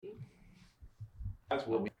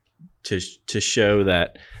to show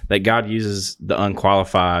that God uses the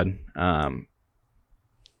unqualified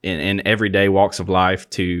in everyday walks of life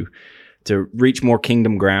to reach more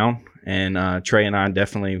kingdom ground. And Trey and I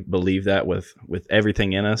definitely believe that with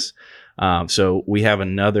everything in us. So we have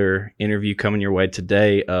another interview coming your way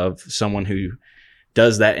today of someone who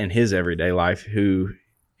does that in his everyday life, who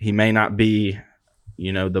he may not be,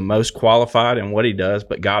 the most qualified in what he does,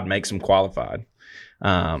 but God makes him qualified.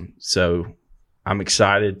 So I'm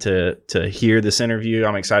excited to hear this interview.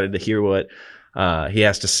 I'm excited to hear what he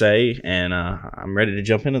has to say, and I'm ready to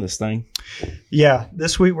jump into this thing. Yeah,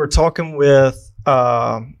 this week we're talking with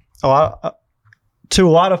to a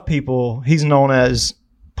lot of people. He's known as,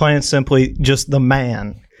 plain and simply, just the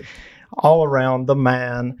man, all around the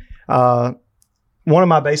man. One of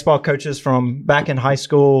my baseball coaches from back in high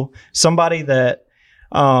school, somebody that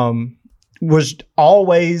was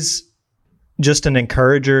always just an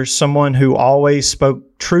encourager, someone who always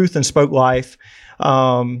spoke truth and spoke life,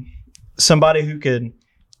 somebody who could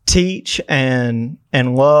teach and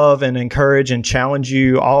love and encourage and challenge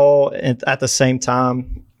you all at the same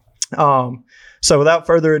time. So without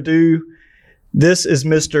further ado, this is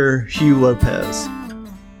Mr. Hugh Lopes.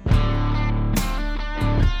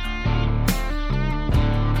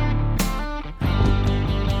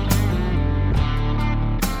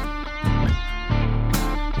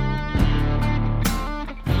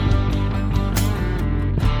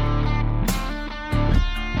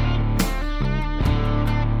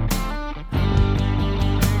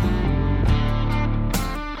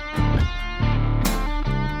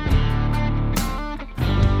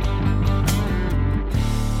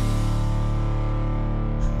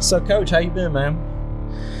 So, Coach, how you been, man?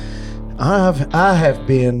 I have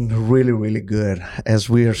been really, really good, as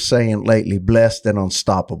we are saying lately, blessed and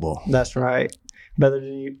unstoppable. That's right.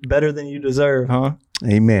 Better than you deserve, huh?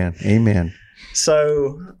 Amen. Amen.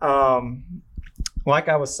 So, like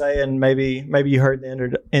I was saying, maybe you heard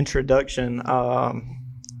the introduction.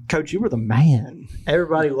 Coach, you were the man.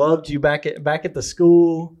 Everybody loved you back at the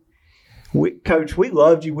school. Coach, we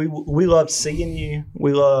loved you. We loved seeing you.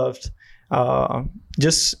 We loved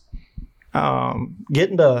just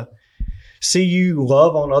getting to see you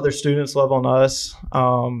love on other students, love on us.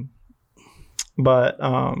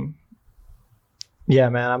 Yeah,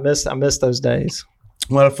 man, I miss those days.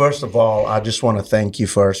 Well, first of all, I just want to thank you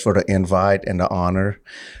first for the invite and the honor.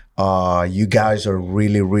 You guys are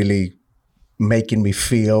really, really making me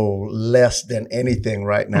feel less than anything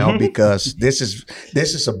right now because this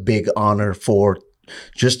is a big honor for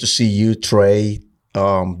just to see you, Trey,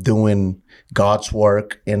 doing God's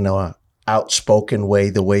work in a outspoken way,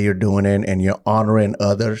 the way you're doing it, and you're honoring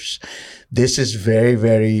others. This is very,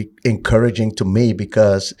 very encouraging to me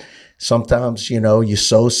because sometimes, you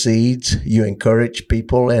sow seeds, you encourage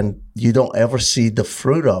people, and you don't ever see the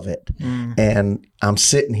fruit of it. And I'm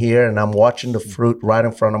sitting here and I'm watching the fruit right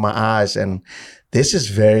in front of my eyes. And this is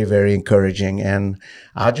very, very encouraging. And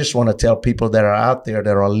I just want to tell people that are out there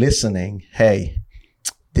that are listening, hey,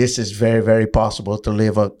 this is very, very possible to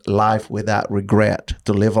live a life without regret,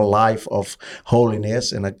 to live a life of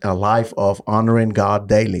holiness and a life of honoring God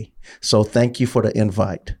daily. So thank you for the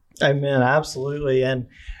invite. Amen. Absolutely. And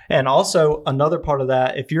also another part of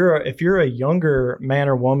that, if you're a younger man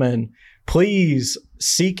or woman, please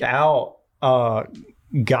seek out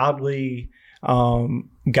godly,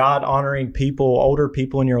 God honoring people, older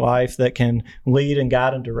people in your life that can lead and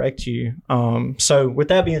guide and direct you. So with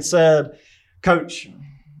that being said, Coach,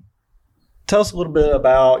 tell us a little bit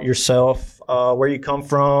about yourself, where you come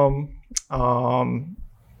from,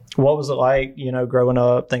 what was it like, growing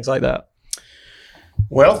up, things like that.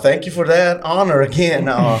 Well, thank you for that honor again.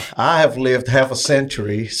 I have lived half a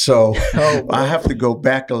century, so I have to go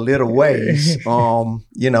back a little ways.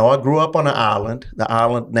 I grew up on the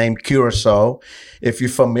island named Curacao. If you're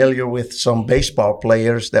familiar with some baseball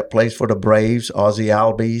players that plays for the Braves, Ozzie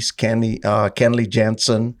Albies, Kenley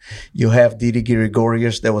Jansen, you have Didi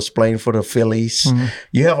Gregorius that was playing for the Phillies. Mm-hmm.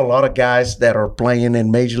 You have a lot of guys that are playing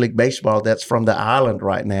in Major League Baseball that's from the island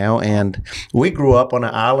right now. And we grew up on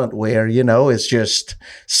an island where, it's just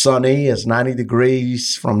sunny. It's 90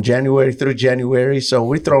 degrees from January through January. So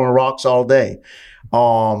we're throwing rocks all day.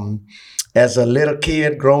 As a little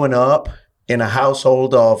kid growing up in a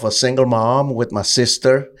household of a single mom with my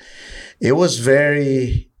sister, it was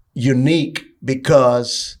very unique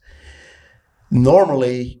because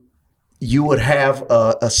normally you would have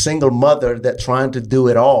a single mother that trying to do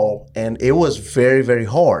it all. And it was very, very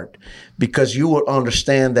hard because you would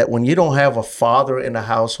understand that when you don't have a father in the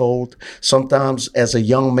household, sometimes as a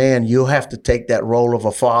young man, you have to take that role of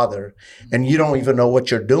a father and you don't even know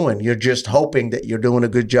what you're doing. You're just hoping that you're doing a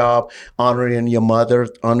good job, honoring your mother,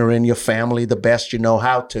 honoring your family the best you know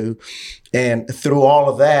how to. And through all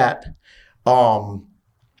of that,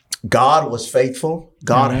 God was faithful.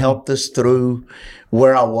 God helped us through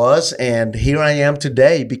where I was. And here I am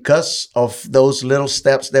today because of those little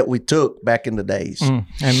steps that we took back in the days.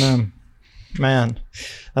 Amen. Man,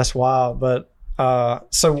 that's wild. But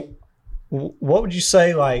so what would you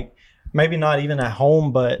say, like, maybe not even at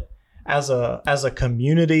home, but as a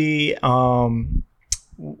community, I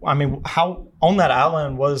mean, how on that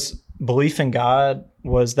island was belief in God?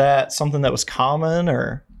 Was that something that was common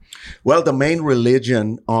or? Well, the main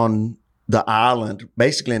religion on the island,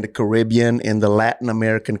 basically in the Caribbean, in the Latin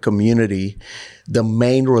American community, the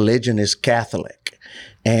main religion is Catholic.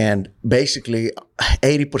 And basically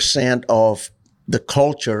 80% of the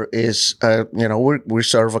culture is, we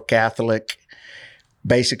serve a Catholic,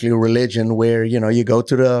 basically religion where, you go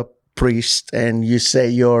to the priest and you say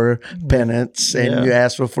your penance and you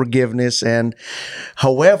ask for forgiveness. And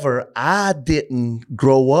however, I didn't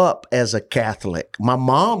grow up as a Catholic. My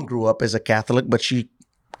mom grew up as a Catholic, but she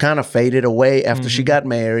kind of faded away after she got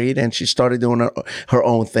married and she started doing her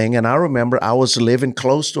own thing. And I remember I was living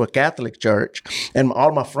close to a Catholic church and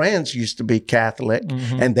all my friends used to be Catholic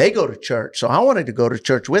and they go to church. So I wanted to go to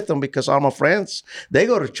church with them because all my friends, they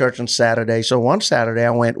go to church on Saturday. So one Saturday I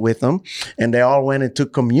went with them and they all went and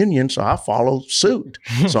took communion. So I followed suit.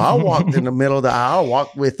 So I walked in the middle of the aisle,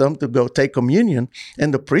 walked with them to go take communion.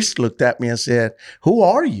 And the priest looked at me and said, "Who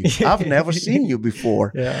are you? I've never seen you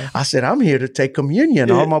before." I said, "I'm here to take communion.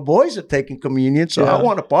 All my boys are taking communion, so I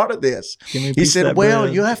want a part of this." He said, "Well,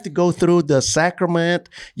 you have to go through the sacrament.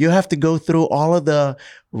 You have to go through all of the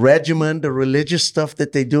regimen, the religious stuff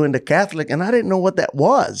that they do in the Catholic." And I didn't know what that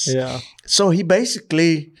was. So he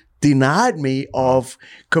basically denied me of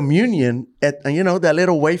communion at, that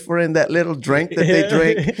little wafer and that little drink that they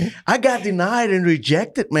drink. I got denied and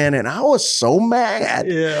rejected, man. And I was so mad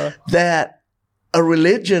that a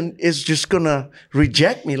religion is just going to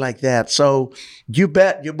reject me like that. So you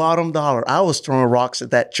bet your bottom dollar, I was throwing rocks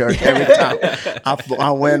at that church every time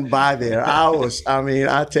I went by there. I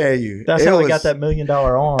tell you. That's how I got that $1 million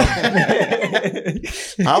arm.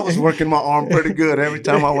 I was working my arm pretty good every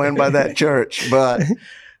time I went by that church. But,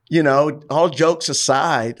 all jokes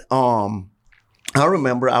aside, I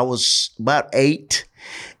remember I was about 8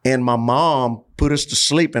 and my mom put us to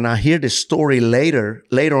sleep. And I hear this story later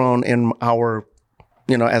on in our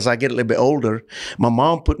as I get a little bit older, my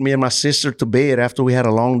mom put me and my sister to bed after we had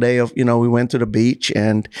a long day of, we went to the beach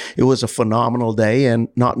and it was a phenomenal day. And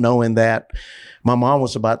not knowing that my mom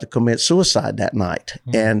was about to commit suicide that night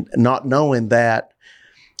and not knowing that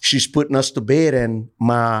she's putting us to bed and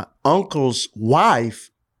my uncle's wife,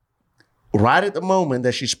 right at the moment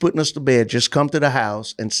that she's putting us to bed, just come to the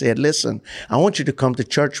house and said, "Listen, I want you to come to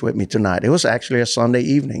church with me tonight." It was actually a Sunday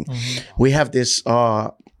evening. We have this,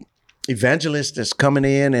 evangelist that's coming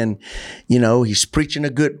in and, he's preaching a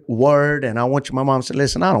good word. And I want you, my mom said,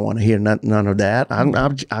 "Listen, I don't want to hear none of that.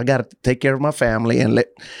 I got to take care of my family," and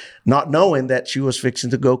not knowing that she was fixing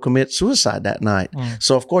to go commit suicide that night.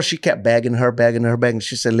 So of course she kept begging her.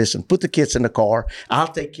 She said, "Listen, put the kids in the car.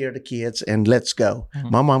 I'll take care of the kids and let's go."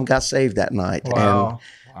 My mom got saved that night. Wow.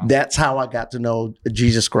 And that's how I got to know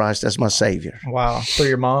Jesus Christ as my Savior. Wow. Through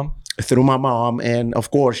your mom? Through my mom. And of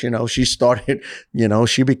course, she started,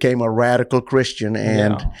 she became a radical Christian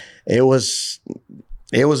and it was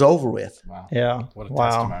over with. Wow. Yeah. What a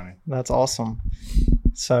testimony. That's awesome.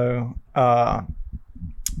 So,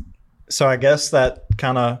 so I guess that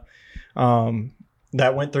kind of,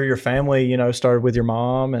 that went through your family, started with your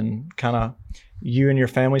mom and kind of you and your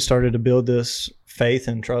family started to build this faith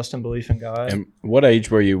and trust and belief in God. And what age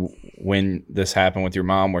were you when this happened with your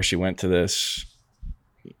mom, where she went to this,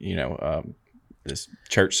 this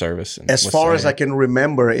church service? And as far as I can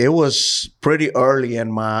remember, it was pretty early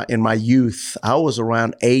in my youth. I was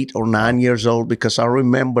around 8 or 9 years old because I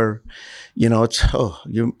remember,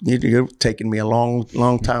 you're taking me a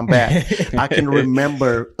long time back. I can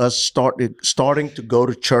remember us starting to go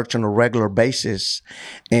to church on a regular basis.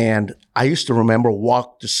 And I used to remember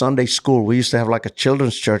walk to Sunday school. We used to have like a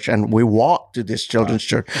children's church and we walked to this children's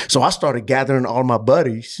church. So I started gathering all my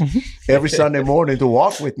buddies every Sunday morning to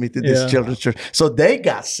walk with me to this children's church. So they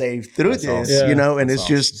got saved through this, awesome. And it's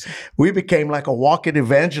just, we became like a walking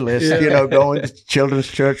evangelist, going to children's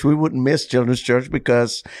church. We wouldn't miss children's church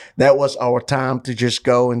because that was our time to just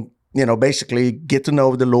go and basically get to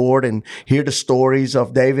know the Lord and hear the stories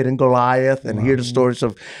of David and Goliath and hear the stories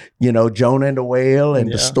of, Jonah and the whale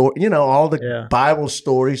and the story, all the Bible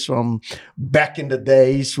stories from back in the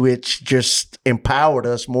days, which just empowered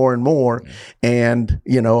us more and more. And,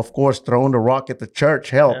 of course, throwing the rock at the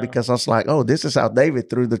church helped because I was like, oh, this is how David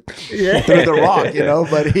threw the rock,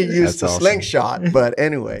 but he used the slingshot. But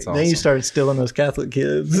anyway. Then you started stealing those Catholic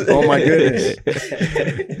kids. Oh my goodness.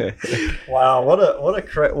 Wow. What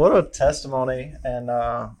a testimony. And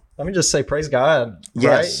let me just say, praise God.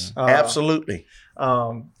 Yes, right? Absolutely.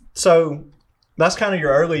 So that's kind of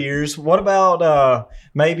your early years. What about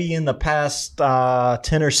maybe in the past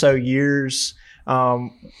 10 or so years?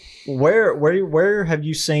 Where have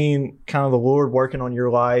you seen kind of the Lord working on your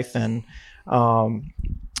life? And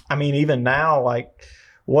even now, like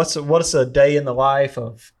what's a day in the life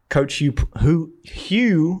of Coach Hugh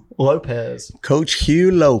Lopes? Coach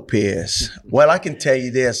Hugh Lopes. Well, I can tell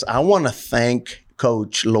you this. I want to thank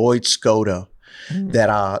Coach Lloyd Skoda,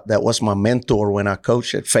 that was my mentor when I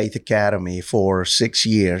coached at Faith Academy for 6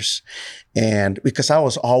 years. And because I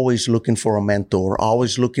was always looking for a mentor,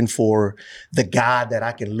 always looking for the guy that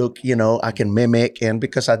I can I can mimic. And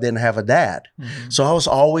because I didn't have a dad. So I was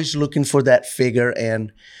always looking for that figure.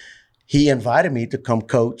 And he invited me to come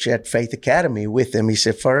coach at Faith Academy with him. He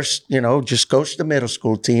said, first, just coach the middle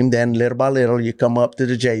school team. Then little by little, you come up to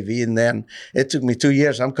the JV. And then it took me 2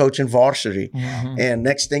 years. I'm coaching varsity. And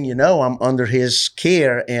next thing you know, I'm under his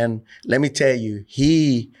care. And let me tell you,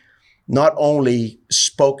 he not only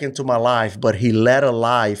spoke into my life, but he led a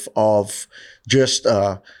life of just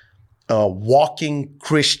a walking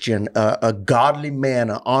Christian, a godly man,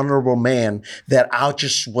 an honorable man that I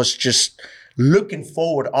was looking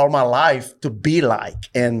forward all my life to be like.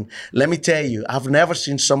 And let me tell you, I've never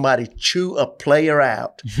seen somebody chew a player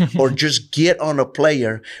out or just get on a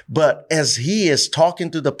player. But as he is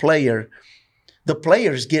talking to the players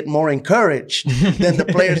get more encouraged than the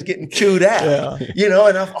players getting chewed out.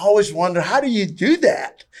 And I've always wondered, how do you do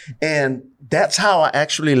that? And that's how I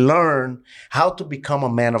actually learned how to become a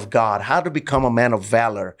man of God, how to become a man of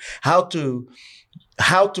valor, how to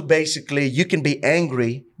basically, you can be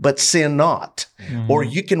angry, but sin not. Or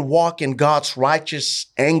you can walk in God's righteous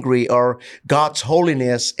angry or God's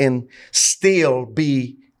holiness and still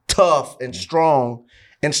be tough and strong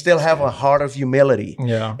and still have a heart of humility.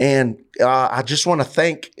 And I just want to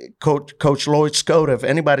thank Coach Lloyd Skoda. If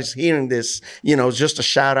anybody's hearing this, just a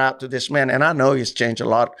shout out to this man. And I know he's changed a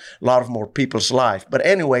lot of more people's life. But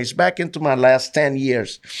anyways, back into my last 10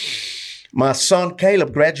 years. My son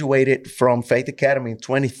Caleb graduated from Faith Academy in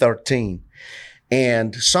 2013,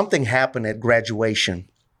 and something happened at graduation.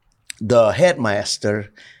 The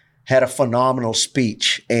headmaster had a phenomenal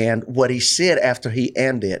speech, and what he said after he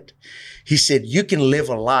ended, he said, you can live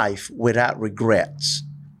a life without regrets.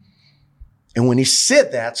 And when he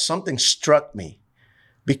said that, something struck me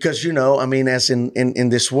because, as in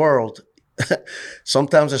this world,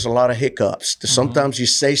 sometimes there's a lot of hiccups. Sometimes you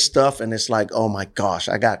say stuff and it's like, oh my gosh,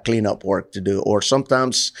 I got cleanup work to do. Or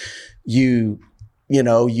sometimes you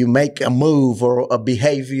make a move or a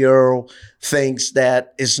behavioral things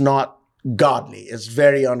that is not godly. It's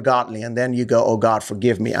very ungodly. And then you go, oh God,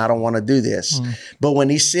 forgive me. I don't want to do this. But when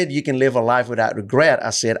he said you can live a life without regret, I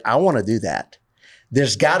said, I want to do that.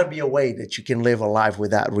 There's got to be a way that you can live a life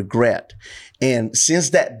without regret. And since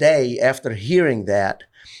that day, after hearing that,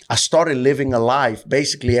 I started living a life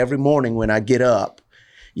basically every morning when I get up.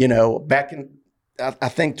 Back in, I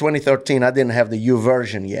think 2013, I didn't have the U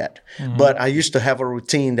version yet. But I used to have a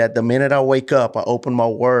routine that the minute I wake up, I open my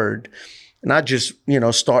word and I just,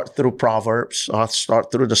 start through Proverbs. I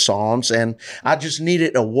start through the Psalms. And I just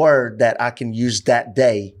needed a word that I can use that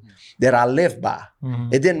day that I live by.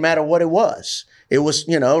 It didn't matter what it was. It was,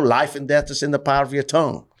 life and death is in the power of your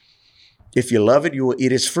tongue. If you love it, you will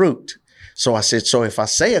eat its fruit. So I said, so if I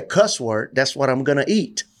say a cuss word, that's what I'm going to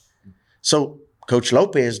eat. So Coach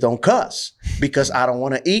Lopes, don't cuss because I don't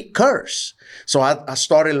want to curse. So I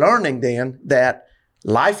started learning then that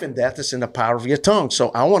life and death is in the power of your tongue. So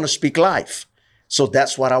I want to speak life. So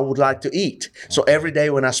that's what I would like to eat. So every day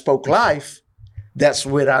when I spoke life, that's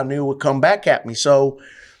what I knew would come back at me. So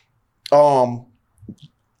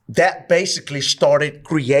that basically started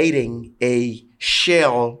creating a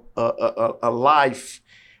shell, a life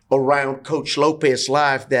around Coach Lopes'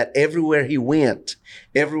 life that everywhere he went,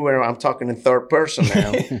 I'm talking in third person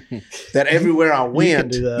now, that everywhere I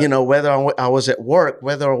went, whether I was at work,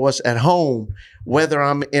 whether I was at home, whether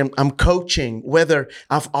I'm coaching, whether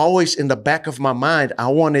I've always in the back of my mind, I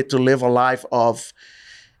wanted to live a life of,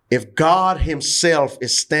 if God himself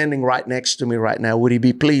is standing right next to me right now, would he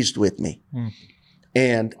be pleased with me?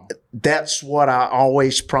 And that's what I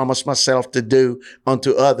always promise myself to do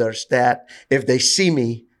unto others, that if they see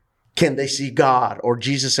me, can they see God or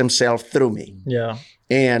Jesus himself through me? Yeah.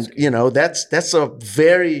 And, that's a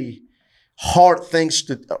very hard thing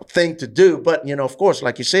to do. But, of course,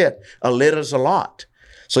 like you said, a little is a lot.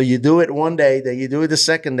 So you do it one day, then you do it the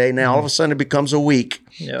second day. Now all of a sudden it becomes a week.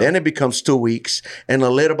 Yeah. Then it becomes 2 weeks. And a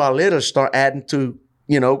little by little start adding to,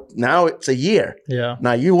 now it's a year. Yeah.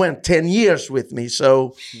 Now you went 10 years with me.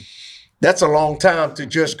 So that's a long time to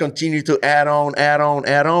just continue to add on.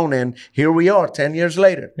 And here we are 10 years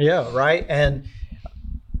later. Yeah, right. And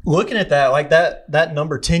looking at that, like that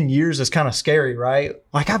number 10 years is kind of scary, right?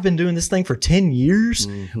 Like I've been doing this thing for 10 years,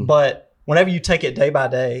 but whenever you take it day by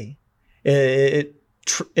day,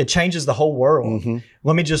 it changes the whole world.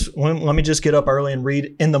 Let me just get up early and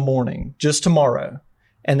read in the morning, just tomorrow,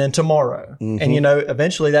 and then tomorrow. And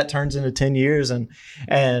eventually that turns into 10 years,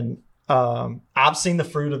 and I've seen the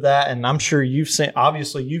fruit of that, and I'm sure you've seen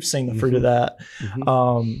the fruit of that.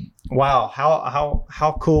 Wow,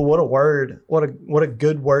 how cool. What a word. What a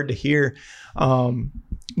good word to hear.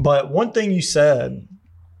 But one thing you said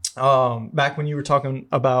back when you were talking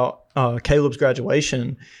about Caleb's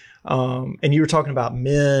graduation, and you were talking about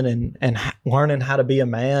men and learning how to be a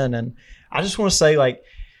man. And I just want to say, like,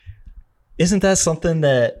 isn't that something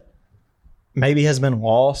that maybe has been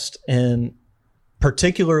lost in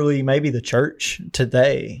particularly maybe the church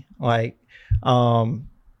today? Like,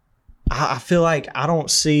 I feel like I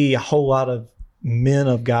don't see a whole lot of men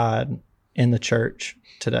of God in the church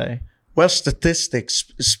today. Well, statistics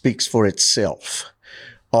speaks for itself.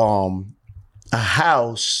 A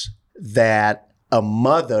house that a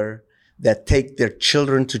mother that take their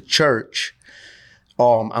children to church,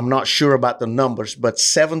 I'm not sure about the numbers, but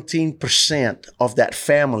 17% of that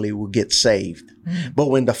family will get saved. But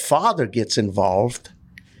when the father gets involved,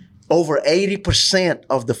 over 80%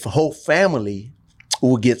 of the whole family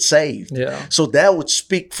will get saved. Yeah. So that would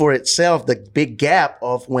speak for itself, the big gap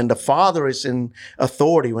of when the father is in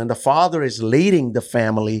authority, when the father is leading the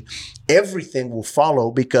family, everything will follow,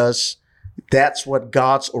 because that's what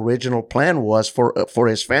God's original plan was for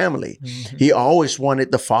his family. He always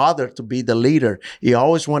wanted the father to be the leader. He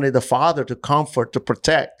always wanted the father to comfort, to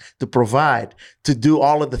protect, to provide, to do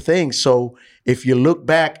all of the things. So if you look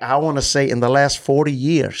back, I want to say in the last 40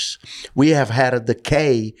 years, we have had a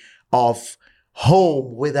decay of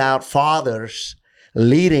home without fathers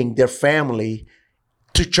leading their family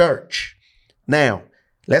to church. Now,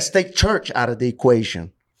 let's take church out of the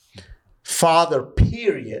equation. Father,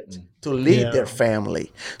 period, to lead their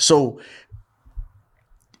family. So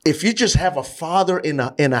if you just have a father in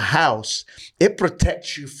a house, it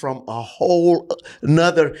protects you from a whole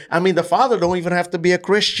another. I mean, the father don't even have to be a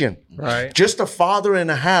Christian. Right. Just a father in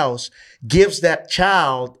a house gives that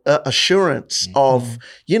child assurance of,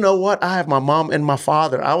 you know what? I have my mom and my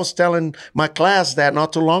father. I was telling my class that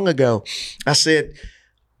not too long ago. I said,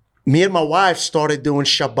 me and my wife started doing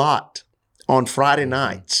Shabbat on Friday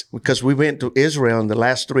nights because we went to Israel in the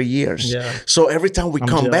last 3 years. Yeah. So every time we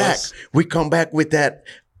come back with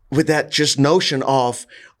that just notion of,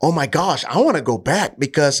 oh my gosh, I want to go back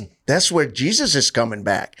because that's where Jesus is coming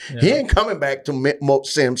back. Yeah. He ain't coming back to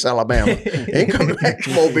Sims, Alabama. He ain't coming back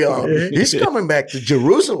to Mobile. He's coming back to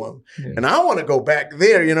Jerusalem. Yeah. And I want to go back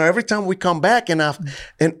there. You know, every time we come back, and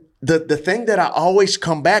the thing that I always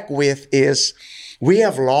come back with is we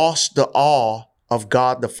have lost the awe of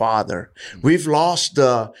God the Father. We've lost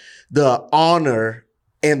the honor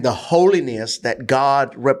and the holiness that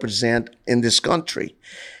God represents in this country.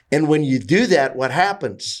 And when you do that, what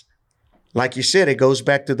happens? Like you said, it goes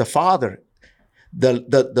back to the Father.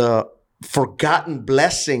 The forgotten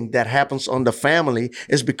blessing that happens on the family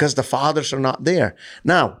is because the fathers are not there.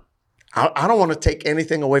 Now, I don't want to take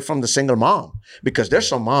anything away from the single mom, because there's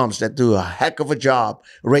some moms that do a heck of a job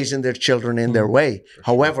raising their children in their way.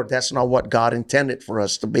 However, that's not what God intended for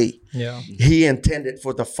us to be. Yeah. He intended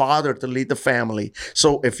for the father to lead the family.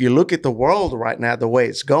 So if you look at the world right now, the way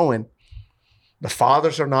it's going, the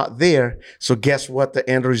fathers are not there. So guess what the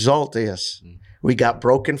end result is? We got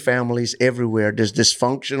broken families everywhere. There's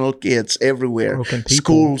dysfunctional kids everywhere.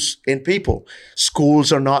 Schools and people.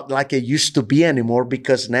 Schools are not like it used to be anymore,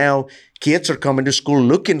 because now kids are coming to school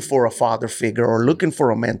looking for a father figure or looking for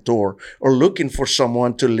a mentor or looking for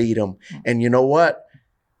someone to lead them. And you know what?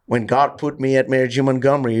 When God put me at Mary G.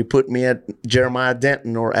 Montgomery, He put me at Jeremiah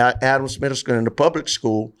Denton or Adams Middle School in the public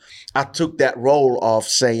school, I took that role of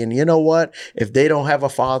saying, you know what? If they don't have a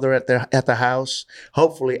father at the house,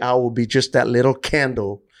 hopefully I will be just that little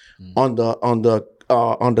candle on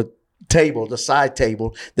the table, the side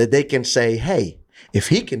table, that they can say, hey, if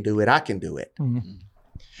he can do it, I can do it.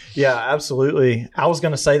 Yeah, absolutely. I was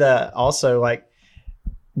going to say that also. Like,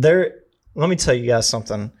 let me tell you guys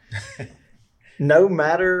something. No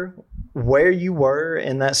matter where you were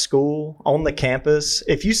in that school, on the campus,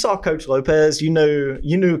 if you saw Coach Lopes, you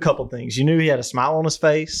knew a couple things. You knew he had a smile on his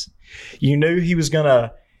face. You knew he was going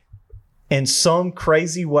to, in some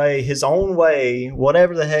crazy way, his own way,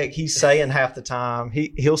 whatever the heck he's saying half the time,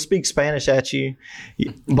 he'll speak Spanish at you.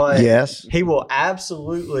 But Yes. he will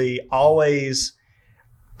absolutely always,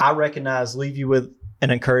 I recognize, leave you with an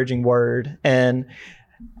encouraging word. And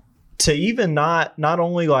to even not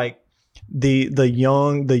only like the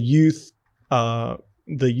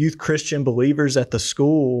youth Christian believers at the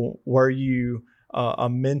school, were you a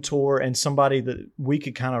mentor and somebody that we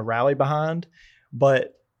could kind of rally behind,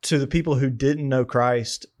 but to the people who didn't know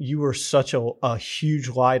Christ, you were such a huge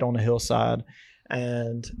light on the hillside.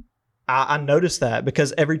 And I noticed that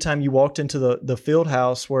because every time you walked into the field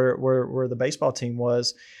house where the baseball team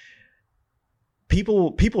was,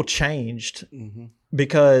 people changed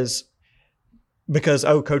because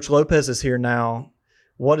Coach Lopes is here now.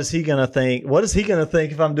 What is he gonna think? What is he gonna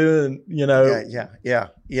think if I'm doing, Yeah.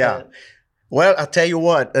 Well, I tell you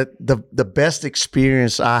what, the best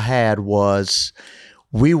experience I had was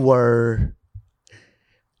I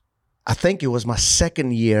think it was my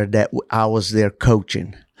second year that I was there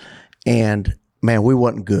coaching, and man, we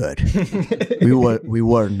wasn't good. we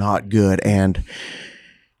were not good, and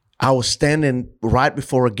I was standing right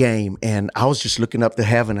before a game, and I was just looking up to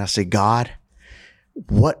heaven. I said, God,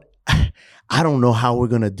 I don't know how we're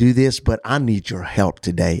going to do this, but I need your help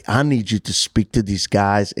today. I need you to speak to these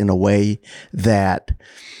guys in a way that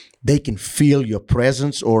they can feel your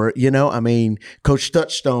presence, or, Coach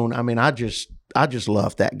Touchstone. I just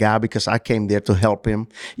love that guy because I came there to help him.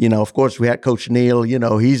 Of course we had Coach Neal,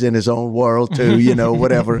 he's in his own world too,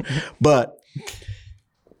 whatever. But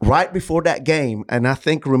right before that game, and I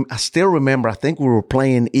still remember, I think we were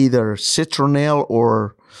playing either Citronelle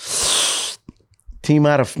or team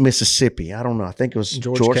out of Mississippi. I don't know. I think it was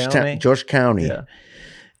George County. Yeah.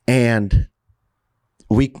 And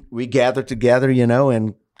we gathered together,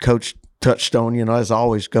 and Coach Touchstone, as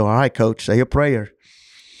always, go, all right, Coach, say a prayer.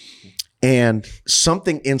 And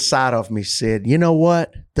something inside of me said, you know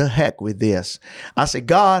what? The heck with this. I said,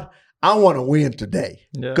 God, I want to win today.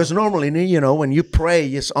 Because normally, when you pray,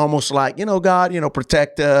 it's almost like, God,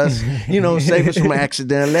 protect us, save us from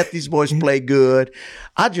accident, let these boys play good.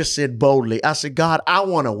 I just said boldly, I said, God, I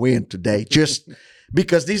want to win today. Just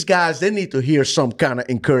because these guys, they need to hear some kind of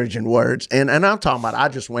encouraging words. And I'm talking about, I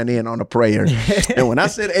just went in on a prayer. And when I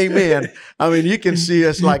said amen, you can see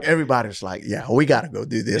us like, everybody's like, yeah, we got to go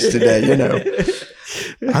do this today,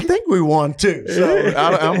 I think we won too. So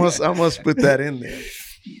I must put that in there.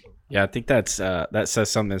 Yeah, I think that says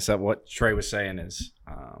something. So what Trey was saying is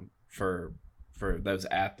for those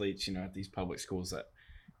athletes, at these public schools that,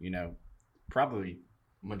 probably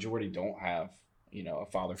majority don't have, a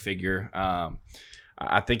father figure.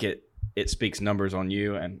 I think it speaks numbers on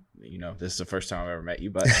you. And, this is the first time I've ever met you,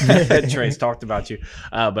 but Trey's talked about you.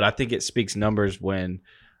 But I think it speaks numbers when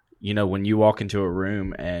you walk into a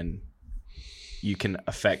room and you can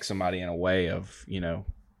affect somebody in a way of,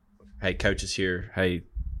 hey, coach is here. Hey,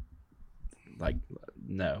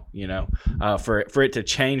 for it to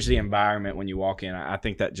change the environment when you walk in, I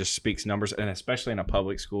think that just speaks numbers, and especially in a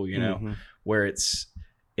public school, where it's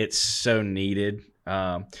so needed,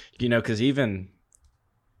 because even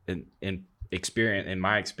in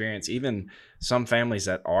my experience, even some families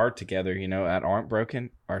that are together, that aren't broken,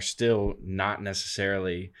 are still not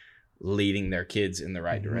necessarily leading their kids in the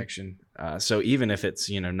right direction. So even if it's,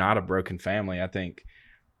 not a broken family, I think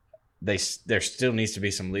there still needs to be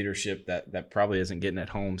some leadership that probably isn't getting at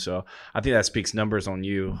home. So I think that speaks numbers on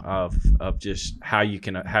you of just how you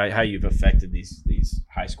can how you've affected these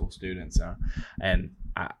high school students. And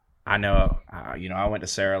I know I went to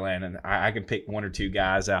Saraland, and I can pick one or two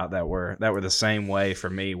guys out that were the same way for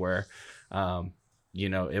me, where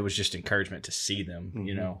it was just encouragement to see them.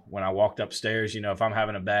 When I walked upstairs, if I'm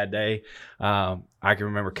having a bad day, I can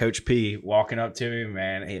remember Coach P walking up to me,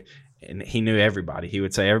 man. And he knew everybody. He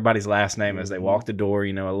would say everybody's last name as they walked the door,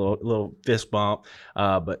 a little fist bump.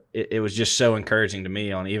 But it was just so encouraging to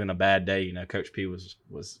me on even a bad day. Coach P was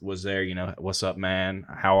there. What's up, man?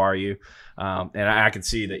 How are you? And I could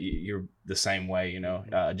see that you're the same way.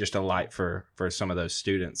 Just a light for some of those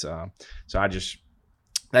students. So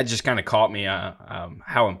that just kind of caught me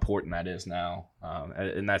how important that is now,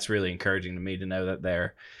 and that's really encouraging to me to know that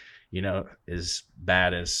they're, as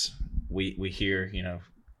bad as we hear,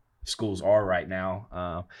 schools are right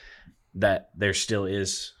now, that there still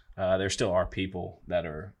is there still are people that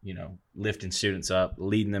are, lifting students up,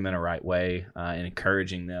 leading them in a right way, and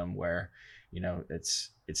encouraging them where,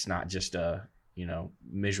 it's not just a,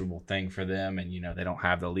 miserable thing for them, and, they don't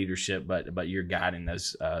have the leadership, but you're guiding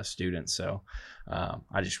those students. So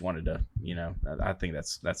I just wanted to, I think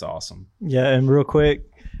that's awesome. Yeah. And real quick,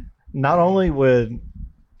 not only would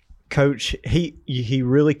Coach, he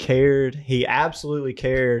really cared. He absolutely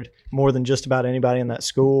cared more than just about anybody in that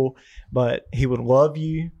school, but he would love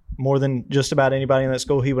you more than just about anybody in that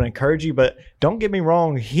school. He would encourage you, but don't get me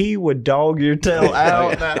wrong, he would dog your tail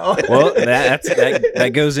out now. Well,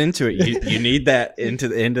 that goes into it. You need that into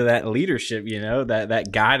that leadership, that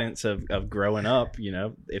guidance of growing up.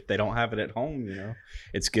 If they don't have it at home,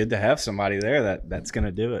 it's good to have somebody there that's going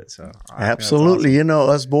to do it. So absolutely, awesome.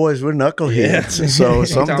 Us boys, we're knuckleheads. Yeah. So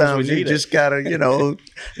sometimes you just gotta,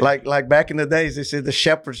 like back in the days, they said the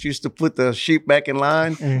shepherds used to put the sheep back in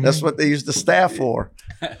line. Mm-hmm. That's what they used the staff for.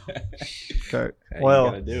 Okay. Well,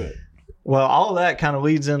 you gotta do it. Well, all of that kind of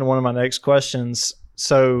leads into one of my next questions.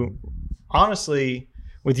 So, honestly,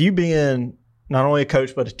 with you being not only a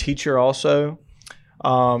coach but a teacher also,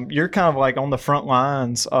 you're kind of like on the front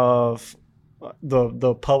lines of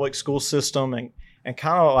the public school system, and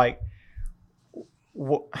kind of like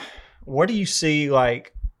what do you see,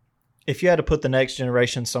 like, if you had to put the next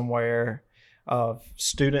generation somewhere of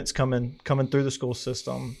students coming through the school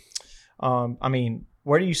system?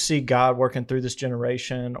 Where do you see God working through this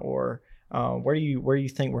generation, or where do you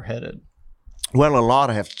think we're headed? Well, a lot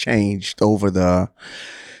have changed over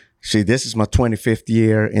this is my 25th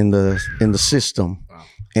year in the system. Wow.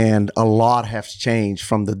 And a lot has changed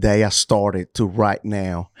from the day I started to right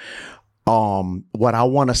now. What I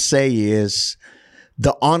want to say is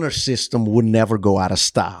the honor system would never go out of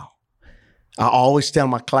style. I always tell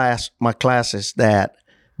my classes that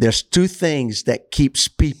there's two things that keeps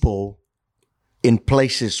people in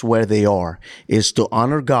places where they are, is to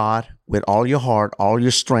honor God with all your heart, all your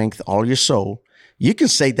strength, all your soul. You can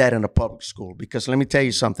say that in a public school, because let me tell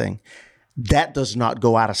you something, that does not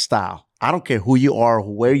go out of style. I don't care who you are,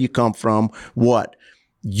 where you come from, what.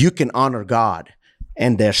 You can honor God.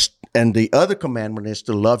 And the other commandment is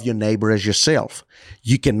to love your neighbor as yourself.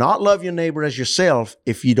 You cannot love your neighbor as yourself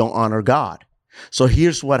if you don't honor God. So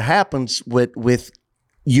here's what happens with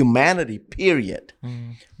humanity, period.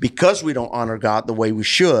 Because we don't honor God the way we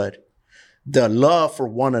should, the love for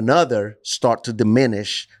one another start to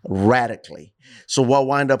diminish radically. So what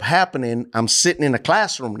wind up happening, I'm sitting in a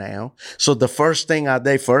classroom now. So the first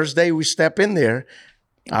day we step in there,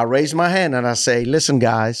 I raise my hand and I say, listen,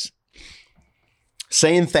 guys,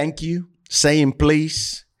 saying thank you, saying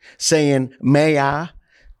please, saying may I,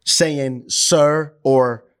 saying sir,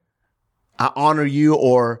 or I honor you,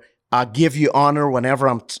 or I give you honor whenever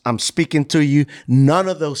I'm speaking to you. None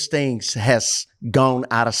of those things has gone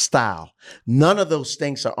out of style. None of those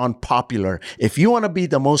things are unpopular. If you want to be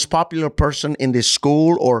the most popular person in this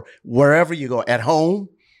school or wherever you go, at home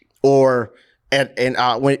or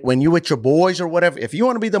when you're with your boys or whatever, if you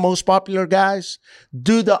want to be the most popular guys,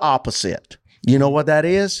 do the opposite. You know what that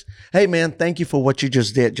is? Hey, man, thank you for what you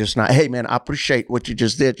just did just now. Hey, man, I appreciate what you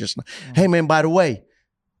just did just now. Hey, man, by the way,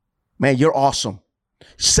 man, you're awesome.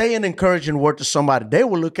 Say an encouraging word to somebody. They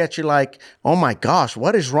will look at you like, oh my gosh,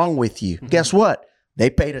 what is wrong with you? Mm-hmm. Guess what?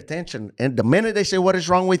 They paid attention. And the minute they say what is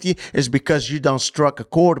wrong with you is because you don't struck a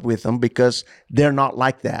chord with them, because they're not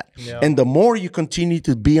like that. Yeah. And the more you continue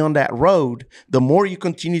to be on that road, the more you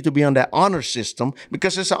continue to be on that honor system,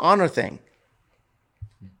 because it's an honor thing.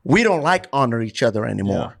 We don't like honor each other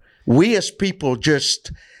anymore. Yeah. We as people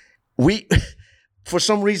for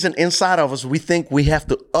some reason inside of us, we think we have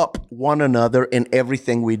to up one another in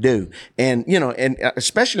everything we do. And, and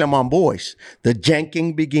especially among boys, the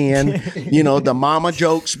janking begin, the mama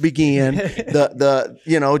jokes begin, the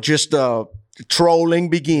trolling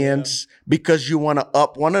begins, because you want to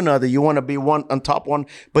up one another. You want to be one on top one.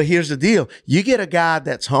 But here's the deal. You get a guy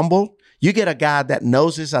that's humble. You get a guy that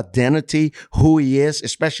knows his identity, who he is,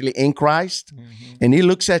 especially in Christ. Mm-hmm. And he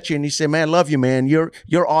looks at you and he says, man, I love you, man. You're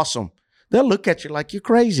awesome. They'll look at you like you're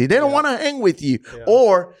crazy. They don't want to hang with you. Yeah.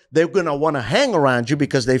 Or they're going to want to hang around you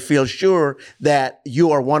because they feel sure that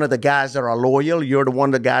you are one of the guys that are loyal. You're the one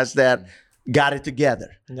of the guys that got it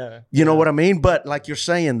together. Yeah. You know what I mean? But like you're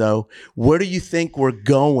saying, though, where do you think we're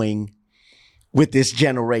going with this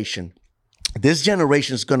generation? This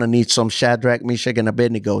generation is going to need some Shadrach, Meshach, and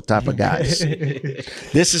Abednego type of guys.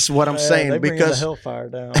 This is what I'm saying. They bring because the hellfire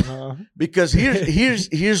down, huh? Because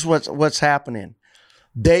here's what's happening.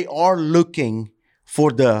 They are looking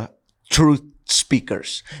for the truth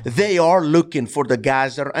speakers. They are looking for the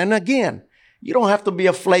guys that are, and again, you don't have to be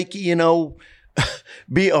a flaky,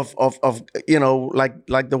 be of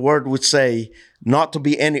like the word would say, not to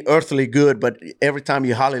be any earthly good, but every time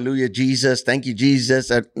you hallelujah Jesus, thank you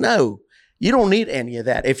Jesus. No, you don't need any of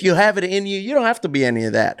that. If you have it in you, you don't have to be any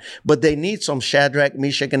of that. But they need some Shadrach,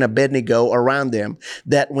 Meshach, and Abednego around them,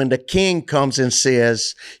 that when the king comes and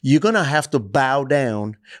says, you're going to have to bow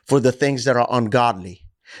down for the things that are ungodly.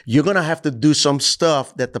 You're going to have to do some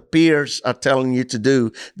stuff that the peers are telling you to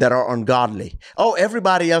do that are ungodly. Oh,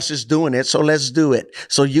 everybody else is doing it, so let's do it.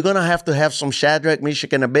 So you're going to have some Shadrach,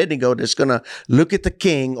 Meshach, and Abednego that's going to look at the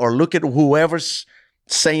king or look at whoever's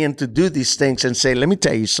saying to do these things and say, let me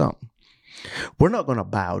tell you something. We're not going to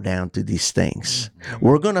bow down to these things.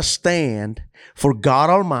 We're going to stand for God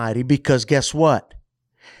Almighty, because guess what?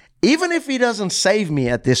 Even if he doesn't save me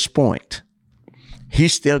at this point,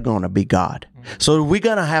 he's still going to be God. So we're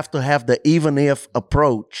going to have the even if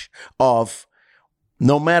approach of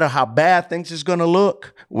no matter how bad things is going to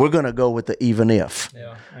look, we're going to go with the even if.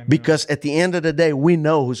 Yeah, because at the end of the day, we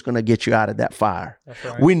know who's going to get you out of that fire. That's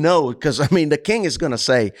right. We know, because the king is going to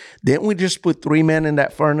say, didn't we just put 3 men in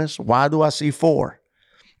that furnace? Why do I see 4?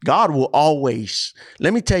 God will always.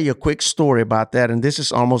 Let me tell you a quick story about that. And this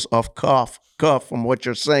is almost off cuff from what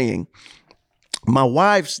you're saying. My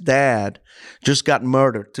wife's dad just got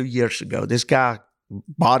murdered 2 years ago. This guy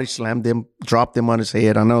body slammed him, dropped him on his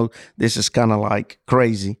head. I know this is kind of like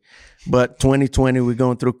crazy, but 2020, we're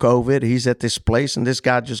going through COVID. He's at this place and this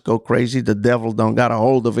guy just go crazy. The devil done got a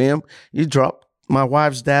hold of him. He dropped my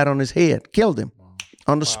wife's dad on his head, killed him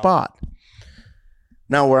on the spot.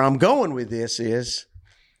 Now, where I'm going with this is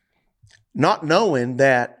not knowing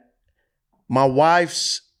that my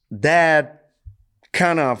wife's dad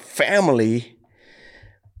kind of family,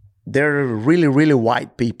 they're really, really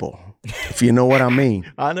white people, if you know what I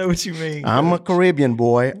mean. I know what you mean. I'm a Caribbean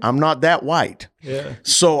boy. I'm not that white. Yeah.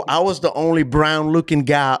 So I was the only brown-looking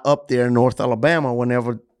guy up there in North Alabama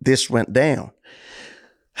whenever this went down.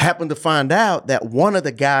 Happened to find out that one of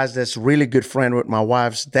the guys that's really good friend with my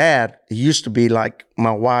wife's dad, he used to be like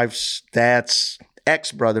my wife's dad's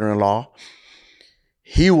ex-brother-in-law.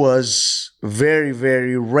 He was very,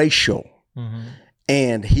 very racial. Mm-hmm.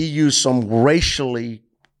 And he used some racially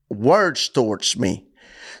words towards me.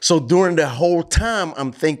 So during the whole time,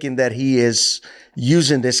 I'm thinking that he is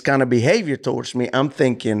using this kind of behavior towards me. I'm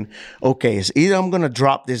thinking, okay, it's either I'm going to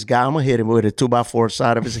drop this guy, I'm going to hit him with a 2x4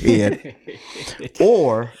 side of his head,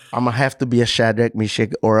 or I'm going to have to be a Shadrach,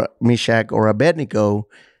 Meshach, or Abednego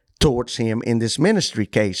towards him in this ministry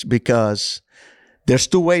case, because there's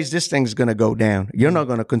 2 ways this thing's going to go down. You're not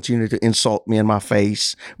going to continue to insult me in my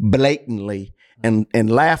face blatantly and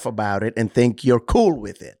laugh about it and think you're cool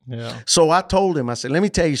with it. Yeah. So I told him, I said, let me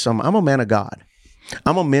tell you something. I'm a man of God.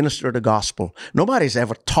 I'm a minister of the gospel. Nobody's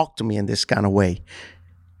ever talked to me in this kind of way.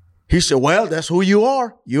 He said, well, that's who you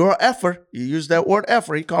are. You're an effer. You use that word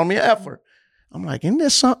effer. He called me an effer. I'm like, isn't there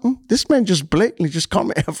something? This man just blatantly just called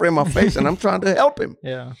me effer in my face, and I'm trying to help him.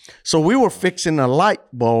 Yeah. So we were fixing a light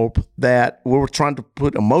bulb that we were trying to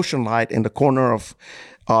put a motion light in the corner of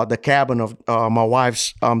the cabin of my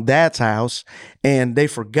wife's dad's house, and they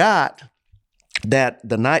forgot that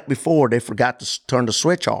the night before, they forgot to turn the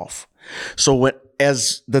switch off. So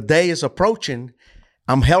as the day is approaching,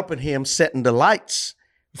 I'm helping him setting the lights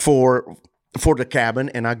for the cabin,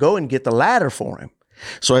 and I go and get the ladder for him.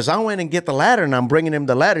 So as I went and get the ladder and I'm bringing him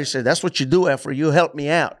the ladder, he said, that's what you do, Effer. You help me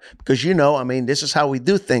out. Because, this is how we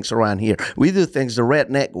do things around here. We do things the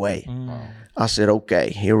redneck way. Mm. I said, okay,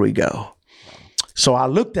 here we go. So I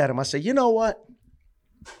looked at him. I said, you know what?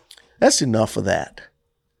 That's enough of that.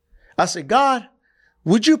 I said, God,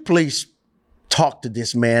 would you please talk to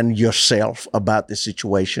this man yourself about this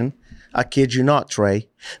situation? I kid you not, Trey.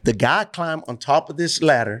 The guy climbed on top of this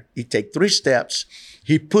ladder. He take 3 steps.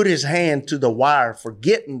 He put his hand to the wire,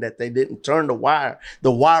 forgetting that they didn't turn the wire.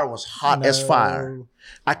 The wire was hot as fire.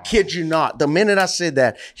 I kid you not. The minute I said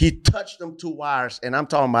that, he touched them 2 wires, and I'm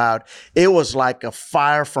talking about it was like a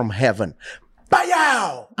fire from heaven.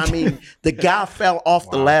 Bayow! The guy fell off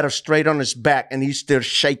the ladder straight on his back, and he's still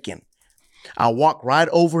shaking. I walked right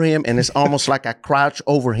over him, and it's almost like I crouched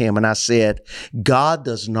over him, and I said, God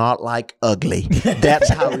does not like ugly. That's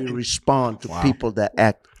how we respond to people that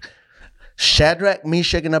act. Shadrach,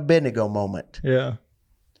 Meshach, and Abednego moment. Yeah.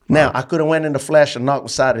 Now, I could have went in the flesh and knocked him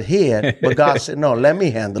side of the head, but God said, no, let me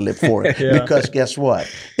handle it for it. Yeah. Because guess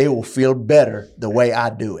what? It will feel better the way I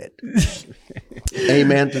do it.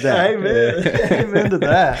 Amen to that. Amen. Amen to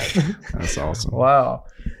that. That's awesome. Wow.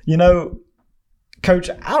 Coach,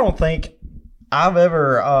 I don't think I've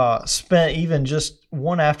ever spent even just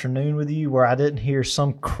one afternoon with you where I didn't hear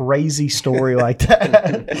some crazy story like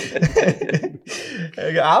that.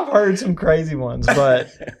 I've heard some crazy ones, but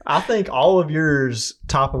I think all of yours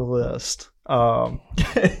top of the list.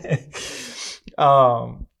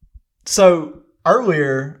 So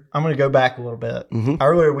earlier, I'm going to go back a little bit. Mm-hmm.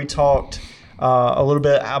 Earlier, we talked a little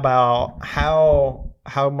bit about how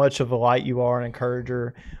much of a light you are, an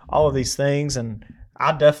encourager, all of these things, and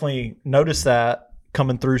I definitely noticed that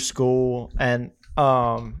coming through school. And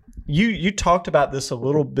you talked about this a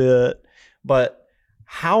little bit, but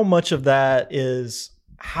how much of that is,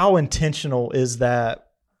 how intentional is that,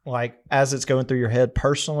 like, as it's going through your head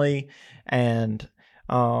personally? And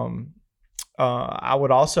I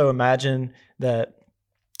would also imagine that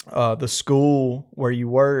the school where you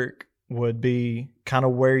work would be kind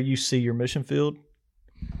of where you see your mission field.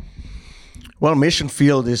 Well, mission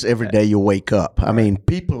field is every day you wake up. Right. I mean,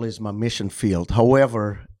 people is my mission field.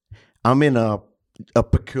 However, I'm in a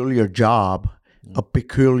peculiar job, a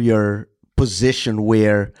peculiar position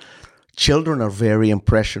where children are very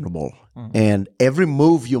impressionable. Mm-hmm. And every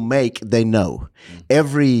move you make, they know. Mm-hmm.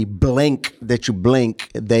 Every blink that you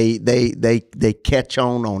blink, they catch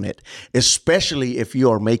on it, especially if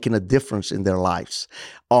you are making a difference in their lives.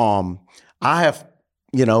 I have,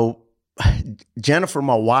 Jennifer,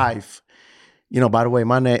 my wife, by the way,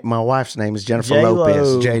 my wife's name is Jennifer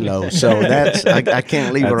Lopes, J-Lo. So that's I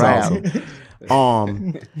can't leave her out.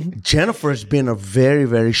 Jennifer has been a very,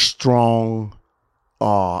 very strong,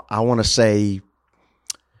 I want to say,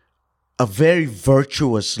 a very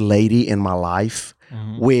virtuous lady in my life.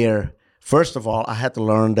 Mm-hmm. Where, first of all, I had to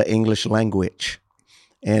learn the English language,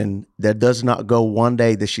 and there does not go one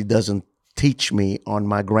day that she doesn't teach me on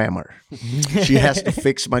my grammar. She has to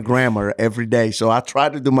fix my grammar every day. So I try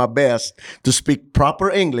to do my best to speak proper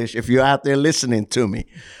English if you're out there listening to me.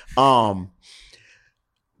 But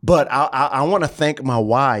I want to thank my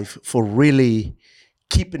wife for really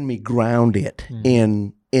keeping me grounded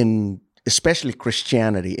in especially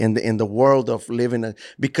Christianity, in the world of living.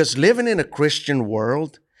 Because living in a Christian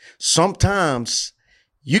world, sometimes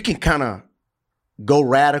you can kind of go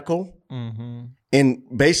radical. Mm-hmm. And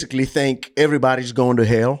basically think everybody's going to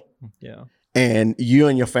hell. Yeah. And you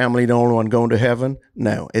and your family the only one going to heaven.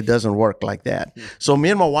 No, it doesn't work like that. Mm-hmm. So me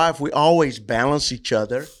and my wife, we always balance each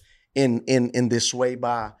other in this way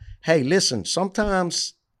by, hey, listen,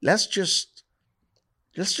 sometimes let's just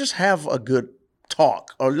have a good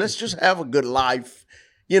talk, or let's just have a good life.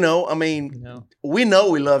 We know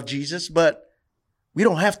we love Jesus, but we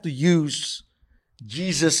don't have to use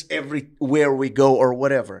Jesus everywhere we go or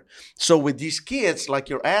whatever. So with these kids, like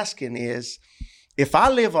you're asking, is if I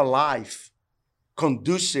live a life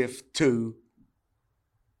conducive to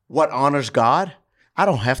what honors God, I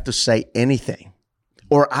don't have to say anything,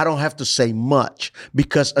 or I don't have to say much,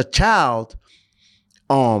 because a child,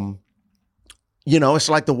 it's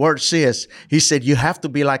like the word says. He said, you have to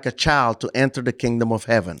be like a child to enter the kingdom of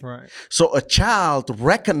heaven. Right. So a child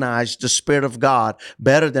recognizes the Spirit of God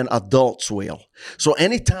better than adults will. So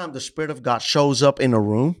anytime the Spirit of God shows up in a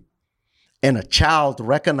room and a child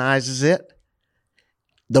recognizes it,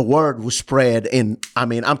 the word will spread. I'm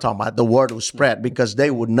talking about the word will spread, because they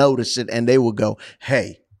would notice it and they would go,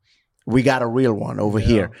 hey, we got a real one over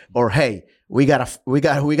here. Or, hey, we got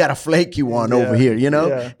a flaky one over here,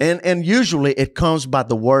 Yeah. And usually it comes by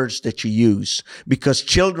the words that you use, because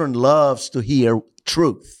children loves to hear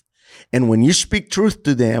truth. And when you speak truth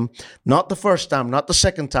to them, not the first time, not the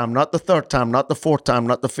second time, not the third time, not the fourth time,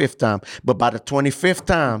 not the fifth time, but by the 25th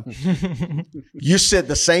time, you said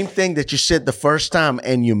the same thing that you said the first time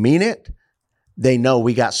and you mean it, they know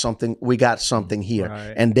we got something here.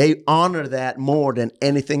 Right. And they honor that more than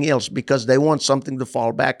anything else, because they want something to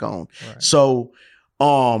fall back on. Right. So,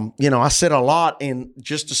 I said a lot, and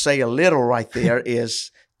just to say a little right there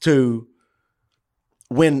is to,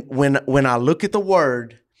 when I look at the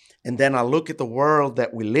word and then I look at the world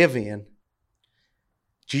that we live in,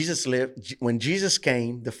 when Jesus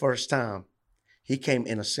came the first time, he came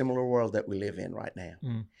in a similar world that we live in right now.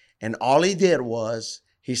 Mm. And all he did was,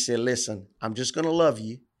 he said, listen, I'm just going to love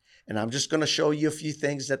you, and I'm just going to show you a few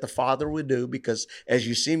things that the Father would do, because as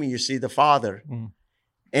you see me, you see the Father. Mm.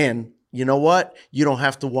 And you know what? You don't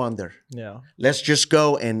have to wonder. Yeah. Let's just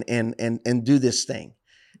go and do this thing.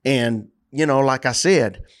 And, like I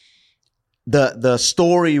said, the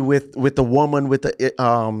story with the woman with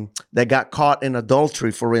the that got caught in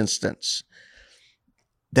adultery, for instance,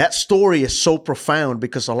 that story is so profound,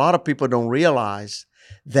 because a lot of people don't realize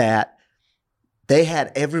that they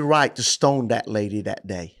had every right to stone that lady that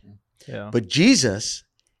day. Yeah. But Jesus,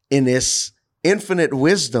 in his infinite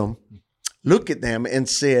wisdom, looked at them and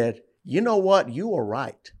said, you know what? You are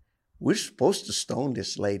right. We're supposed to stone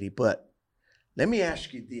this lady, but let me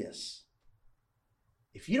ask you this.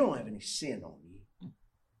 If you don't have any sin on you,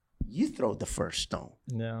 you throw the first stone.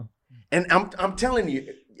 Yeah. And I'm telling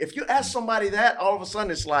you, if you ask somebody that, all of a sudden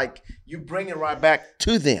it's like you bring it right back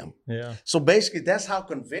to them. Yeah. So basically, that's how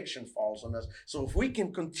conviction falls on us. So if we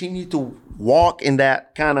can continue to walk in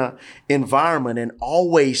that kind of environment and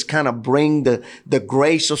always kind of bring the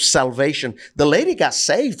grace of salvation, the lady got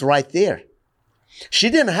saved right there. She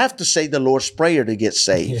didn't have to say the Lord's Prayer to get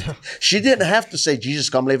saved. Yeah. She didn't have to say, Jesus,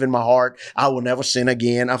 come live in my heart. I will never sin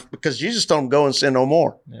again. Because Jesus told him, go and sin no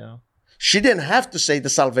more. Yeah. She didn't have to say the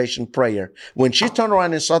salvation prayer. When she turned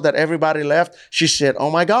around and saw that everybody left, she said,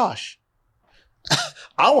 oh my gosh,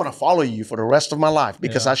 I want to follow you for the rest of my life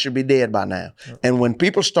because I should be dead by now. And when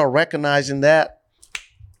people start recognizing that,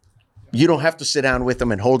 you don't have to sit down with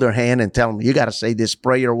them and hold their hand and tell them, you got to say this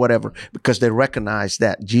prayer or whatever, because they recognize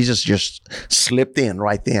that Jesus just slipped in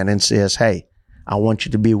right then and says, hey, I want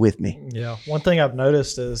you to be with me. Yeah. One thing I've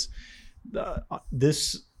noticed is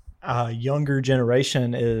this younger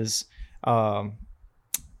generation is,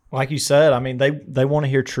 like you said, I mean, they want to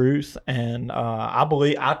hear truth. And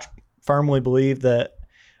I firmly believe that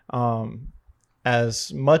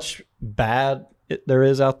as much bad there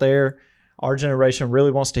is out there, our generation really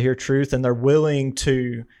wants to hear truth, and they're willing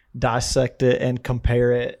to dissect it and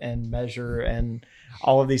compare it and measure and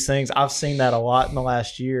all of these things. I've seen that a lot in the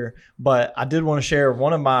last year, but I did want to share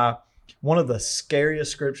one of the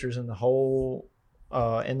scariest scriptures in the whole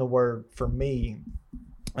in the Word for me,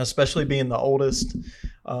 especially being the oldest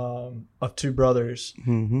of two brothers,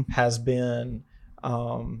 has been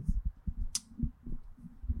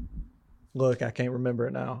look, I can't remember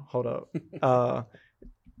it now. Hold up.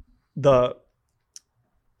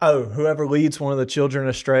 Whoever leads one of the children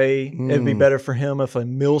astray, it'd be better for him if a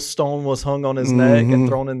millstone was hung on his neck and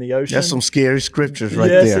thrown in the ocean. That's some scary scriptures right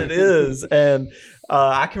there. Yes, it is. And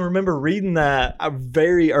I can remember reading that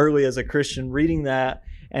very early as a Christian, reading that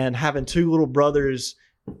and having two little brothers.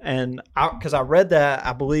 And because I read that,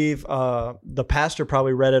 I believe the pastor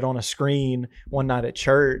probably read it on a screen one night at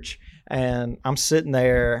church. And I'm sitting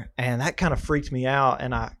there, and that kind of freaked me out.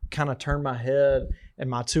 And I kind of turned my head, and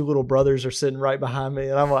my two little brothers are sitting right behind me.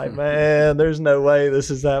 And I'm like, man, there's no way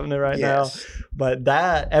this is happening right now. But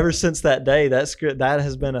ever since that day, that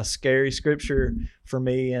has been a scary scripture for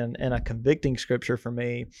me and a convicting scripture for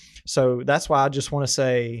me. So that's why I just want to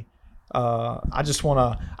say, I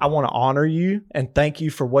want to honor you and thank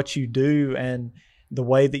you for what you do and the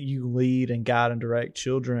way that you lead and guide and direct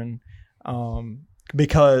children.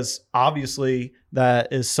 Because obviously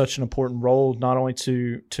that is such an important role, not only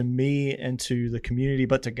to me and to the community,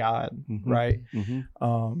 but to God. Right.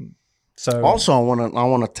 So also I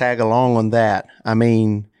want to tag along on that. I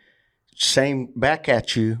mean, same back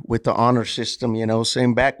at you with the honor system,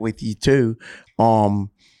 same back with you too.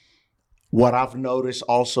 What I've noticed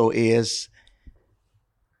also is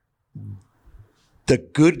the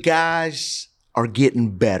good guys are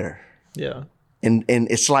getting better. Yeah. And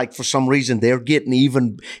it's like for some reason they're getting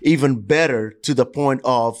even better to the point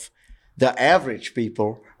of the average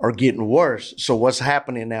people are getting worse. So what's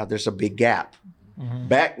happening now? There's a big gap.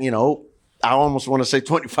 Back, I almost want to say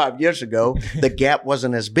 25 years ago, the gap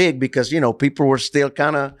wasn't as big because, people were still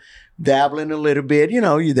kind of dabbling a little bit.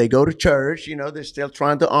 They go to church, they're still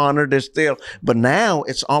trying to honor, but now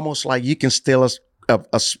it's almost like you can still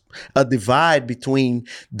a divide between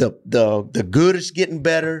the good is getting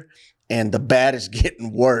better and the bad is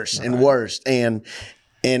getting worse and worse. And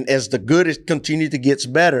as the good is continue to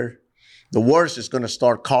get better, the worst is going to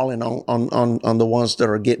start calling on the ones that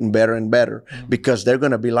are getting better and better, because they're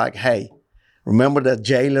going to be like, hey, remember the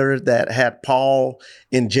jailer that had Paul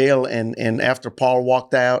in jail, and after Paul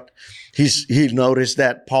walked out, he noticed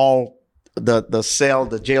that Paul,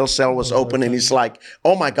 the jail cell was open, and he's like,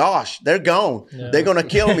 oh my gosh, they're gone. Yeah. They're going to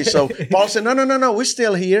kill me. So Paul said, no, we're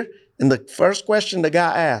still here. And the first question the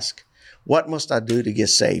guy asked, what must I do to get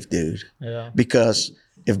saved, dude? Yeah. Because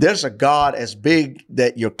if there's a God as big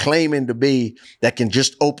that you're claiming to be that can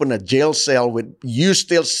just open a jail cell with you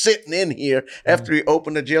still sitting in here after you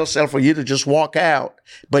open the jail cell for you to just walk out,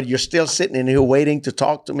 but you're still sitting in here waiting to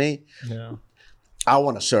talk to me. Yeah. I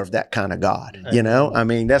want to serve that kind of God. Amen. I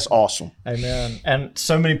mean, that's awesome. Amen. And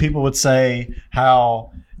so many people would say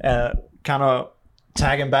how, kind of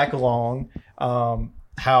tagging back along,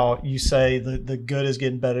 how you say the good is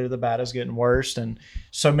getting better, the bad is getting worse. And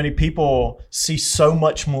so many people see so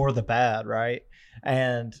much more of the bad, right?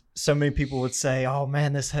 And so many people would say, oh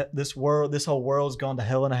man, this whole world's gone to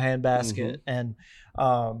hell in a handbasket. And,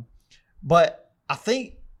 but I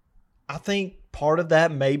think I think part of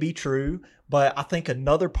that may be true, but I think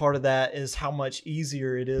another part of that is how much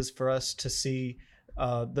easier it is for us to see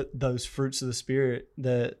those fruits of the Spirit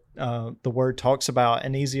that the Word talks about,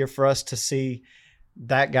 and easier for us to see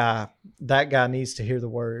that guy needs to hear the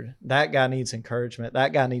Word. That guy needs encouragement.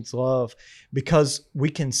 That guy needs love, because we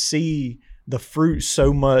can see the fruit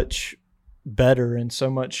so much better and so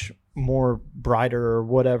much more brighter or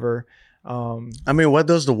whatever. I mean, what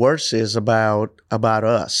does the Word says about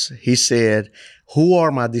us? He said, "Who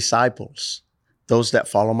are my disciples? Those that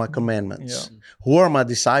follow my commandments." Yeah. Who are my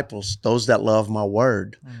disciples? Those that love my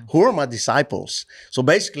word. Who are my disciples? So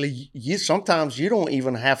basically, sometimes you don't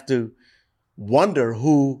even have to wonder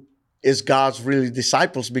who is God's really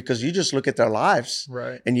disciples, because you just look at their lives,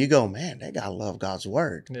 Right. and you go, "Man, that guy love God's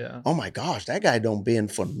word. Yeah. Oh my gosh, that guy don't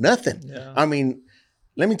bend for nothing." Yeah. I mean,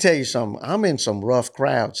 let me tell you something. I'm in some rough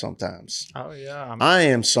crowds sometimes. Oh yeah. I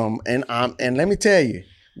am and let me tell you,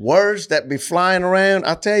 words that be flying around.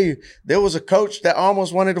 I tell you, there was a coach that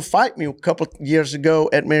almost wanted to fight me a couple of years ago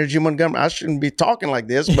at Mary G. Montgomery. I shouldn't be talking like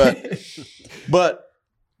this, but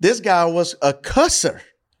this guy was a cusser.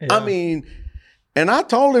 Yeah. I mean, and I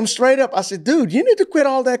told him straight up, I said, "Dude, you need to quit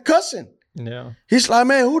all that cussing." Yeah. He's like,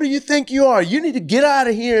 "Man, who do you think you are? You need to get out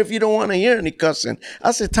of here if you don't want to hear any cussing."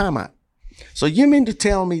 I said, "Time out. So you mean to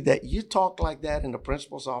tell me that you talk like that in the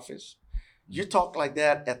principal's office? You talk like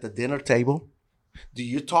that at the dinner table? Do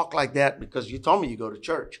you talk like that because you told me you go to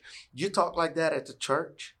church? You talk like that at the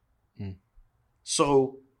church?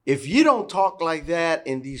 So if you don't talk like that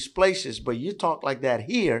in these places, but you talk like that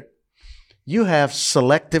here, you have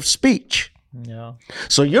selective speech." Yeah.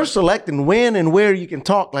 So you're selecting when and where you can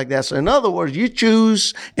talk like that. So in other words, you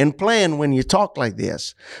choose and plan when you talk like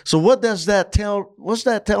this. So what's that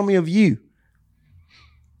tell me of you?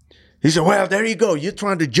 He said, "Well, there you go. You're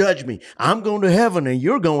trying to judge me. I'm going to heaven and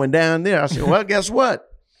you're going down there." I said, "Well, guess what?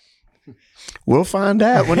 We'll find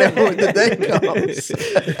out whenever the day comes."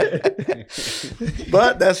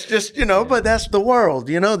 But that's just, but that's the world,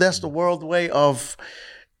 that's the world way of,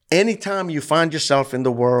 anytime you find yourself in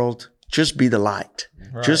the world, just be the light.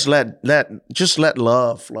 Right. Just let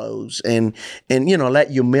love flows and let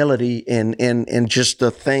humility and just the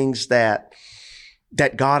things that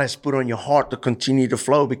God has put on your heart to continue to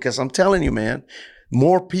flow. Because I'm telling you, man,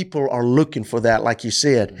 more people are looking for that, like you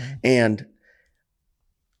said. Mm-hmm. And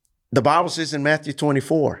the Bible says in Matthew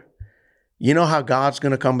 24, you know how God's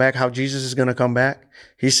going to come back, how Jesus is going to come back?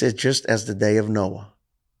 He said, just as the day of Noah.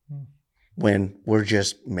 When we're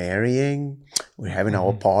just marrying, we're having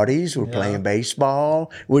our parties, we're playing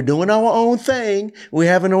baseball, we're doing our own thing, we're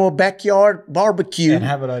having our backyard barbecue. And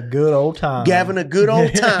having a good old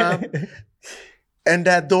time. And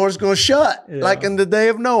that door's going to shut, like in the day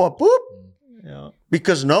of Noah. Boop. Yeah.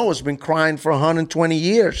 Because Noah's been crying for 120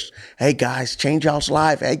 years. "Hey, guys, change y'all's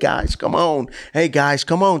life. Hey, guys, come on. Hey, guys,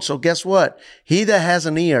 come on." So guess what? He that has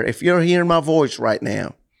an ear, if you're hearing my voice right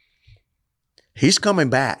now, he's coming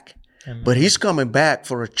back. Amen. But he's coming back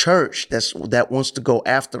for a church that wants to go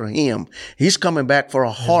after him. He's coming back for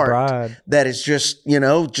a heart that is just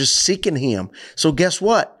seeking him. So guess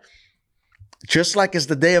what? Just like it's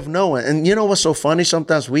the day of Noah. And you know what's so funny?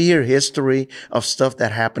 Sometimes we hear history of stuff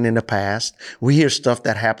that happened in the past. We hear stuff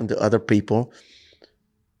that happened to other people.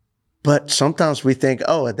 But sometimes we think,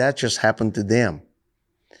 oh, that just happened to them.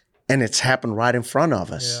 And it's happened right in front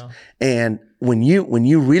of us. Yeah. And when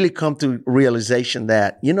you really come to realization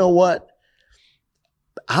that, you know what?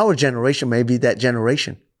 Our generation may be that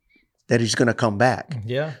generation that he's going to come back.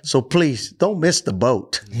 Yeah. So please don't miss the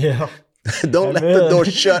boat. Yeah. Don't let the door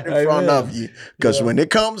shut in front of you, because when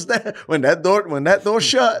it comes down, when that door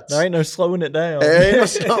shuts, there ain't no slowing it down. There ain't no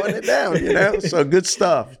slowing it down. So good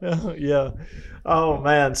stuff. Yeah. Oh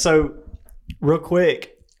man. So real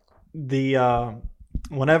quick,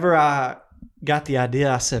 whenever I got the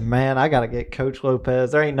idea, I said, "Man, I got to get Coach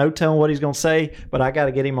Lopes. There ain't no telling what he's gonna say, but I got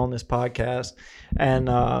to get him on this podcast." And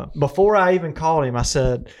before I even called him, I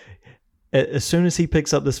said, as soon as he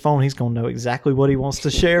picks up this phone, he's going to know exactly what he wants to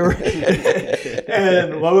share.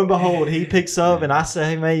 And lo and behold, he picks up and I say,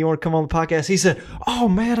 "Hey, man, you want to come on the podcast?" He said, "Oh,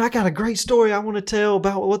 man, I got a great story I want to tell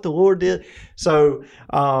about what the Lord did." So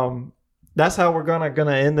that's how we're going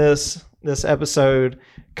to end this episode.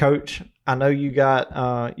 Coach, I know you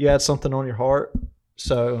had something on your heart,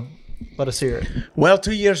 so let us hear it. Well,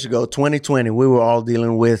 2 years ago, 2020, we were all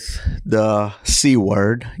dealing with the C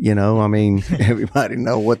word. Everybody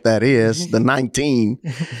know what that is, the 19.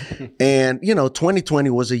 And, 2020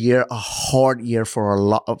 was a hard year for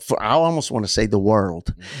I almost want to say the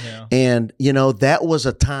world. Yeah. And, that was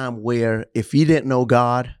a time where if you didn't know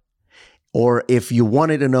God, or if you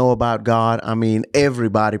wanted to know about God, I mean,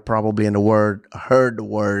 everybody probably in the Word heard the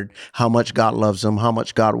word, how much God loves them, how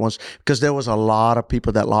much God wants, because there was a lot of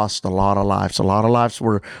people that lost a lot of lives. A lot of lives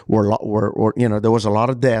were there was a lot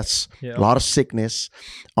of deaths, Yeah. a lot of sickness.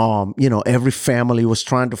 Every family was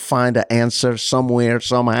trying to find an answer somewhere,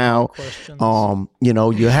 somehow. Questions.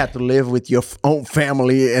 You had to live with your own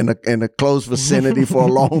family in a close vicinity for a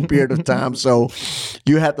long period of time. So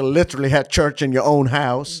you had to literally have church in your own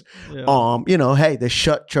house. Yeah. Hey, they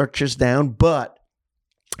shut churches down, but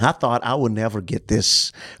I thought I would never get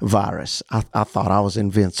this virus. I thought I was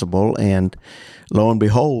invincible. And lo and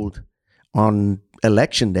behold, on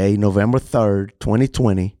Election Day, November 3rd,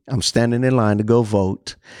 2020, I'm standing in line to go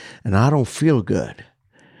vote, and I don't feel good.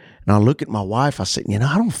 And I look at my wife, I said,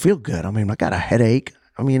 I don't feel good. I mean, I got a headache.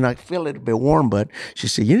 I mean, I feel a little bit warm, but she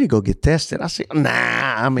said, you need to go get tested. I said, nah,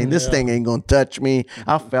 I mean, this thing ain't going to touch me.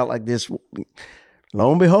 I felt like this. Lo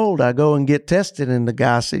and behold, I go and get tested, and the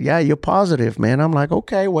guy said, yeah, you're positive, man. I'm like,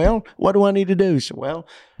 okay, well, what do I need to do? He said, well,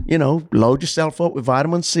 load yourself up with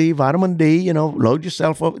vitamin C, vitamin D, load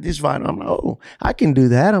yourself up with this vitamin. I'm like, oh, I can do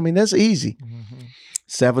that. I mean, that's easy.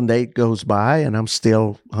 7 days goes by, and I'm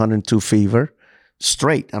still 102 fever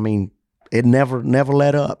straight. I mean, it never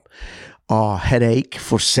let up. Headache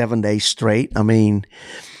for 7 days straight. I mean,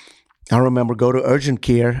 I remember go to urgent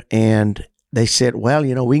care, and they said, well,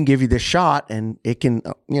 we can give you this shot and it can,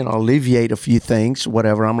 alleviate a few things,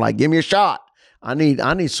 whatever. I'm like, give me a shot. I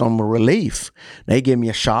need some relief. They gave me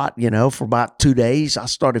a shot, for about 2 days. I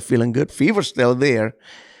started feeling good. Fever's still there,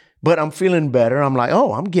 but I'm feeling better. I'm like,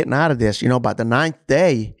 oh, I'm getting out of this. By the 9th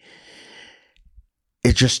day,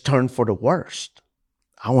 it just turned for the worst.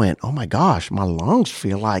 I went, oh my gosh, my lungs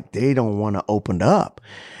feel like they don't want to open up.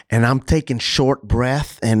 And I'm taking short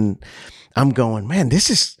breath, and I'm going, man, this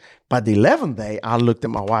is... By the 11th day, I looked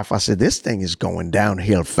at my wife. I said, this thing is going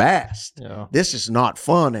downhill fast. Yeah. This is not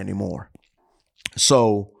fun anymore.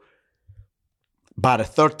 So by the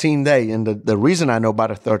 13th day, and the reason I know by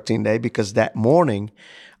the 13th day, because that morning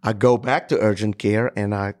I go back to urgent care,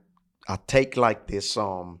 and I take like this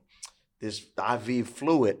IV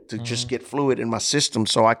fluid to just get fluid in my system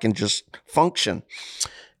so I can just function.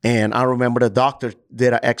 And I remember the doctor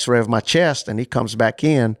did an x-ray of my chest, and he comes back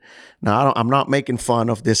in. Now, I'm not making fun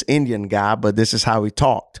of this Indian guy, but this is how he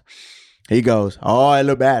talked. He goes, oh, it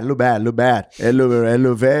look bad. It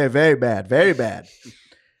look very, very bad, very bad.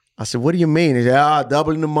 I said, what do you mean? He said,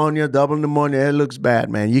 double pneumonia. It looks bad,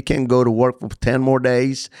 man. You can't go to work for 10 more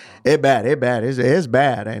days. It's bad. It's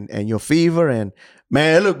bad. And your fever, and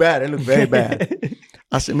man, it look bad. It look very bad.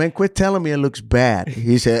 I said, man, quit telling me it looks bad.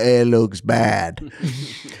 He said, it looks bad.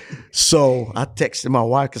 So I texted my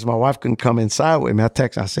wife, because my wife couldn't come inside with me.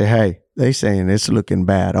 I said, hey, they saying it's looking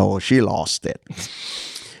bad. Oh, she lost it.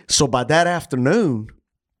 So by that afternoon,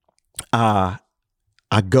 I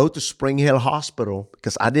go to Spring Hill Hospital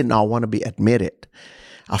because I did not want to be admitted.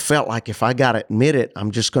 I felt like if I got admitted,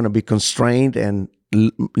 I'm just going to be constrained. And,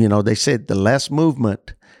 they said the less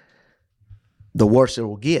movement, the worse it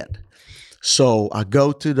will get. So I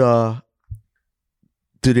go to the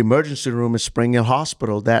emergency room at Spring Hill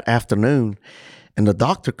Hospital that afternoon, and the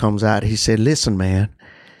doctor comes out. He said, listen, man,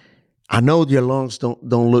 I know your lungs don't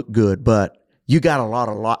look good, but you got a lot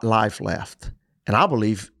of life left. And I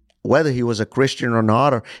believe whether he was a Christian or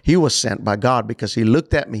not, or he was sent by God, because he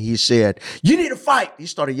looked at me. He said, you need to fight. He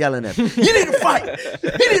started yelling at me. You need to fight.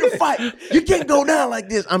 You need to fight. You can't go down like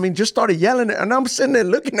this. I mean, just started yelling. And I'm sitting there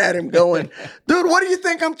looking at him going, dude, what do you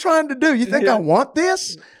think I'm trying to do? You think I want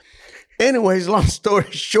this? Anyways, long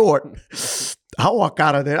story short, I walk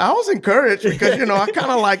out of there. I was encouraged because, I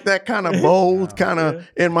kind of like that kind of bold, kind of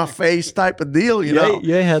in my face type of deal, you know.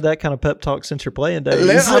 You ain't had that kind of pep talk since your playing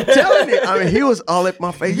days. I'm telling you. I mean, he was all at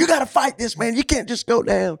my face. You got to fight this, man. You can't just go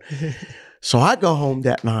down. So I go home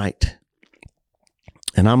that night,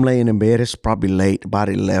 and I'm laying in bed. It's probably late, about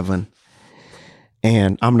 11,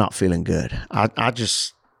 and I'm not feeling good. I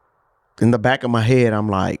just, in the back of my head, I'm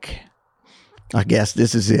like, I guess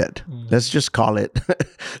this is it. Let's just call it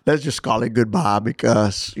goodbye,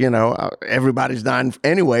 because, everybody's dying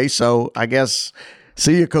anyway. So I guess,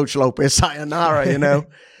 see you, Coach Lopes, sayonara,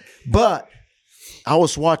 But I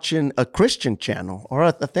was watching a Christian channel, or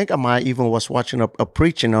I think I might even was watching a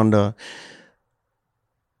preaching and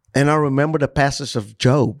I remember the passage of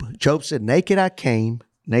Job. Job said, naked I came,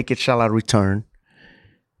 naked shall I return.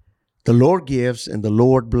 The Lord gives and the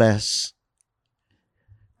Lord bless.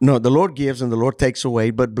 No, the Lord gives and the Lord takes away,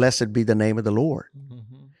 but blessed be the name of the Lord.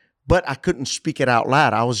 Mm-hmm. But I couldn't speak it out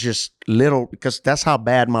loud. I was just little, because that's how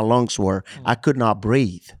bad my lungs were. Mm-hmm. I could not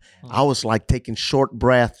breathe. Mm-hmm. I was like taking short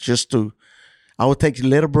breath I would take a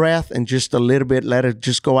little breath and just a little bit, let it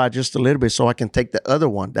just go out just a little bit so I can take the other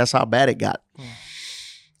one. That's how bad it got.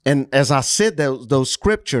 And as I said those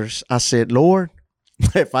scriptures, I said, Lord,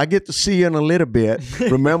 if I get to see you in a little bit,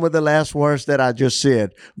 remember the last words that I just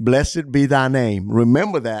said, blessed be thy name.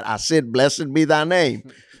 Remember that. I said, blessed be thy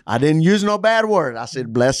name. I didn't use no bad word. I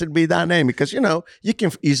said, blessed be thy name. Because, you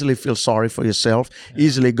can easily feel sorry for yourself,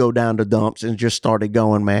 easily go down the dumps and just started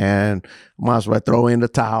going, man, might as well throw in the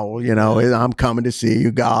towel. I'm coming to see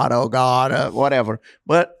you, God, oh God, whatever.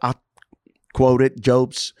 But I quoted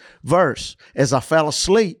Job's verse. As I fell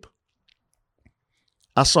asleep,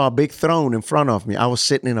 I saw a big throne in front of me. I was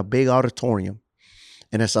sitting in a big auditorium.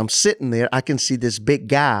 And as I'm sitting there, I can see this big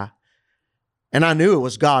guy. And I knew it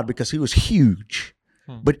was God because he was huge.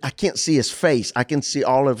 But I can't see his face. I can see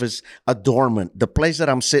all of his adornment. The place that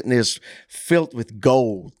I'm sitting is filled with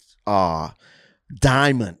gold,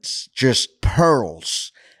 diamonds, just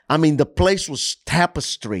pearls. I mean, the place was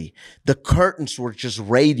tapestry. The curtains were just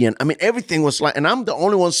radiant. I mean, everything was and I'm the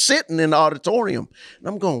only one sitting in the auditorium. And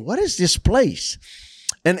I'm going, what is this place?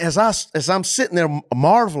 And as I'm sitting there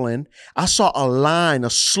marveling, I saw a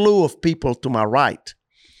slew of people to my right.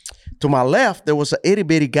 To my left, there was an itty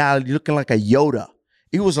bitty guy looking like a Yoda.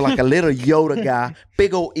 He was like a little Yoda guy,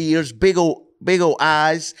 big old ears, big old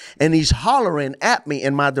eyes, and he's hollering at me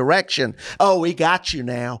in my direction. Oh, we got you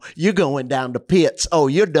now. You're going down the pits. Oh,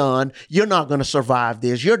 you're done. You're not going to survive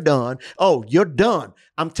this. You're done. Oh, you're done.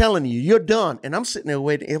 I'm telling you, you're done. And I'm sitting there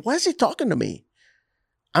waiting. Why is he talking to me?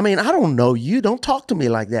 I mean, I don't know you. Don't talk to me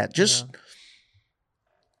like that.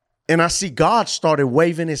 And I see God started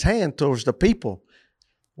waving his hand towards the people.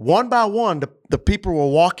 One by one, the people were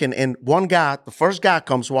walking, and the first guy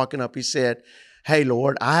comes walking up. He said, hey,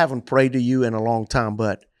 Lord, I haven't prayed to you in a long time,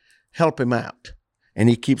 but help him out. And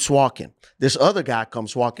he keeps walking. This other guy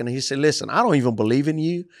comes walking, and he said, listen, I don't even believe in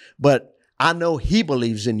you, but I know he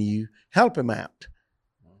believes in you. Help him out.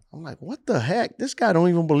 I'm like, what the heck? This guy don't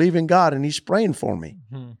even believe in God, and he's praying for me.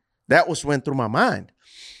 Mm-hmm. That went through my mind.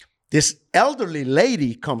 This elderly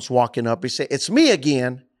lady comes walking up. He said, it's me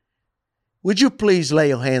again. Would you please lay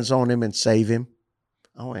your hands on him and save him?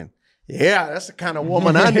 I went, yeah, that's the kind of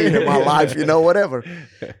woman I need in my life, whatever.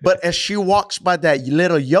 But as she walks by that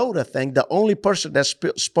little Yoda thing, the only person that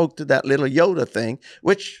spoke to that little Yoda thing,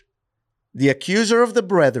 which the accuser of the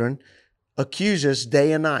brethren accuses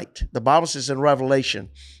day and night. The Bible says in Revelation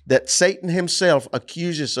that Satan himself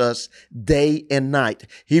accuses us day and night.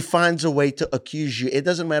 He finds a way to accuse you. It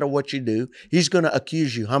doesn't matter what you do. He's going to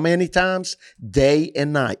accuse you. How many times? Day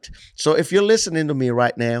and night. So if you're listening to me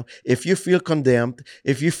right now, if you feel condemned,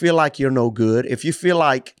 if you feel like you're no good, if you feel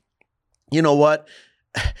like, you know what?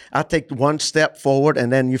 I take one step forward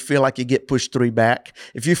and then you feel like you get pushed 3 back.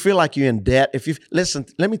 If you feel like you're in debt, listen,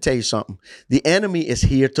 let me tell you something. The enemy is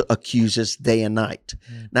here to accuse us day and night.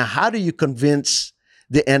 Now, how do you convince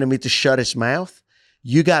the enemy to shut his mouth?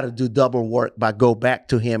 You got to do double work by go back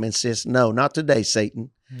to him and says, no, not today,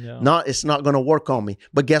 Satan. Yeah. No, it's not going to work on me.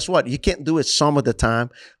 But guess what? You can't do it some of the time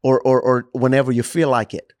or whenever you feel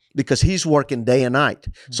like it. Because he's working day and night.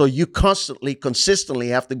 Mm-hmm. So you consistently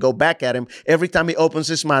have to go back at him. Every time he opens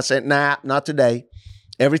his mouth saying, nah, not today.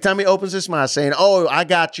 Every time he opens his mouth saying, oh, I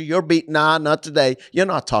got you. You're beat. Nah, not today. You're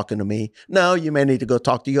not talking to me. No, you may need to go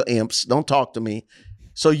talk to your imps. Don't talk to me.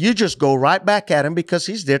 So you just go right back at him because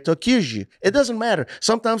he's there to accuse you. It doesn't matter.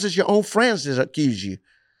 Sometimes it's your own friends that accuse you.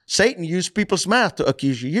 Satan used people's mouth to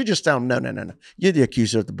accuse you. You just tell them, no. You're the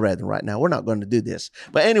accuser of the brethren right now. We're not going to do this.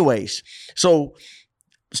 But anyways, so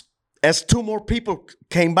as 2 more people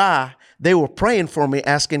came by, they were praying for me,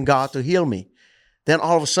 asking God to heal me. Then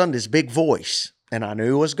all of a sudden, this big voice, and I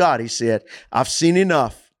knew it was God. He said, I've seen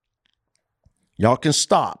enough. Y'all can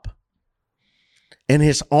stop. And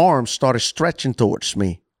his arms started stretching towards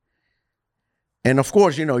me. And of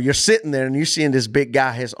course, you're sitting there and you're seeing this big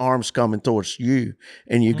guy, his arms coming towards you.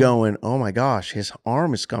 And you're going, oh my gosh, his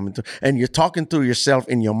arm is coming. And you're talking to yourself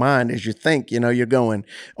in your mind as you think, you're going,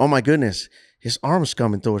 oh my goodness. His arm is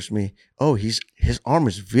coming towards me. Oh, his arm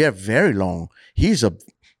is very, very long. He's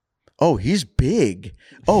big.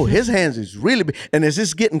 Oh, his hands is really big. And as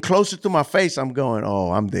it's getting closer to my face, I'm going,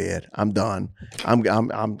 oh, I'm dead. I'm done.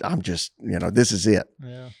 I'm just, this is it.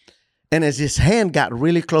 Yeah. And as his hand got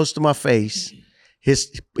really close to my face,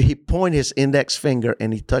 he pointed his index finger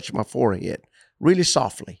and he touched my forehead really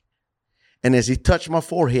softly. And as he touched my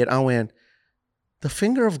forehead, I went, the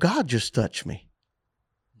finger of God just touched me.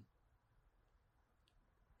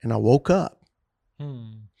 And I woke up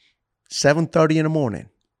 7:30 in the morning.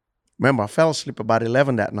 Remember, I fell asleep about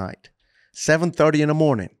 11 that night. 7:30 in the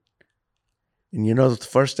morning. And the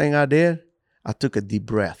first thing I did? I took a deep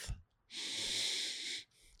breath.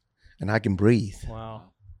 and I can breathe. Wow.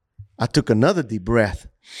 I took another deep breath.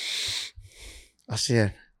 I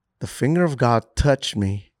said, the finger of God touched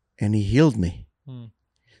me and he healed me.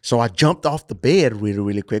 So I jumped off the bed really,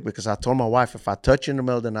 really quick because I told my wife, if I touch you in the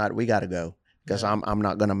middle of the night, we got to go because I'm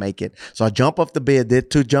not going to make it. So I jump off the bed, did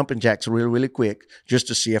 2 jumping jacks really, really quick just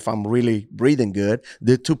to see if I'm really breathing good.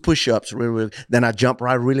 Did 2 push-ups really, really. Then I jumped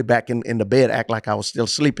right really back in the bed, act like I was still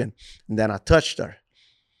sleeping. And then I touched her.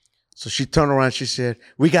 So she turned around. She said,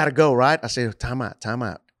 we got to go, right? I said, time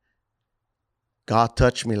out. God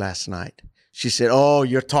touched me last night. She said, oh,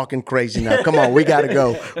 you're talking crazy now. Come on, we got to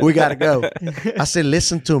go. We got to go. I said,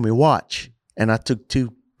 listen to me, watch. And I took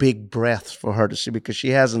 2 big breaths for her to see because she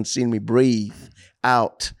hasn't seen me breathe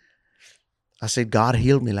out. I said, God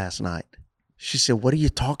healed me last night. She said, what are you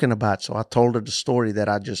talking about? So I told her the story that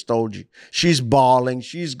I just told you. She's bawling.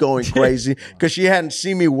 She's going crazy because she hadn't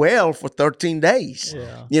seen me well for 13 days.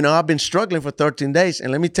 Yeah. You know, I've been struggling for 13 days.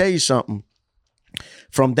 And let me tell you something.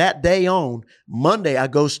 From that day on, Monday, I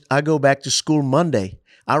go back to school Monday.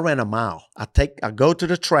 I ran a mile. I go to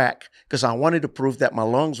the track because I wanted to prove that my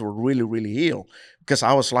lungs were really, really healed. Because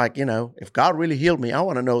I was like, you know, if God really healed me, I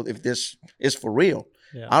want to know if this is for real.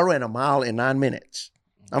 Yeah. I ran a mile in 9 minutes.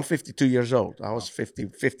 I'm 52 years old. I was 50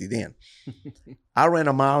 then. I ran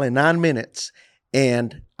a mile in 9 minutes.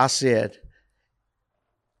 And I said,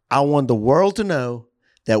 I want the world to know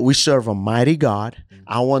that we serve a mighty God.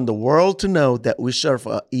 I want the world to know that we serve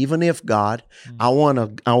a even if God. I want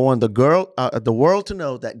the world to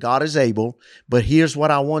know that God is able. But here's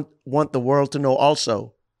what I want the world to know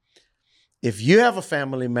also. If you have a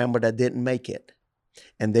family member that didn't make it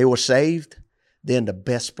and they were saved, they're in the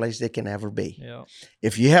best place they can ever be. Yeah.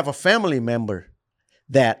 If you have a family member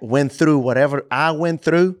that went through whatever I went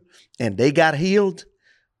through and they got healed,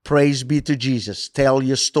 praise be to Jesus. Tell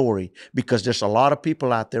your story because there's a lot of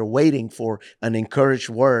people out there waiting for an encouraged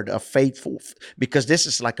word, a faithful, because this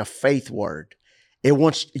is like a faith word. You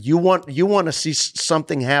want to see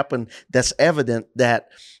something happen that's evident that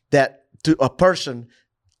to a person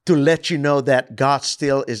to let you know that God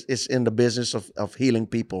still is in the business of healing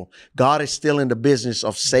people. God is still in the business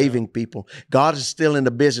of saving people. God is still in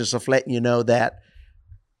the business of letting you know that,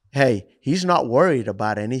 hey, he's not worried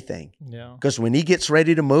about anything. Yeah. Because when he gets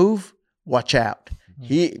ready to move, watch out.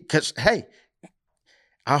 Hey,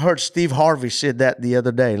 I heard Steve Harvey said that the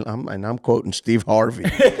other day, and I'm quoting Steve Harvey.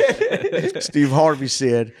 Steve Harvey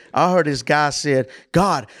said, I heard this guy said,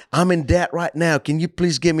 God, I'm in debt right now. Can you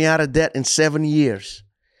please get me out of debt in 7 years?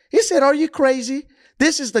 He said, are you crazy?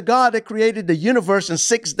 This is the God that created the universe in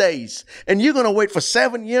 6 days. And you're going to wait for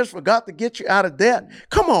 7 years for God to get you out of debt?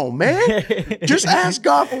 Come on, man. Just ask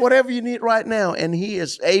God for whatever you need right now. And he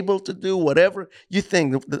is able to do whatever you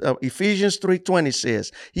think. Ephesians 3:20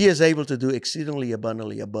 says, he is able to do exceedingly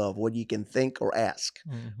abundantly above what you can think or ask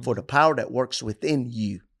for the power that works within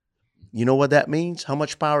you. You know what that means? How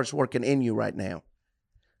much power is working in you right now?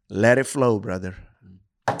 Let it flow, brother.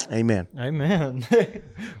 Amen. Amen.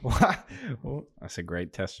 Wow. That's a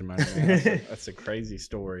great testimony. That's a crazy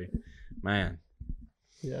story, man.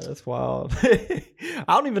 Yeah, that's wild. I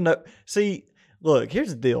don't even know. See, look, here's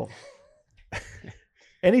the deal.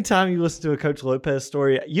 Anytime you listen to a Coach Lopez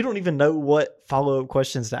story, you don't even know what follow-up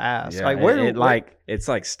questions to ask. Yeah, it's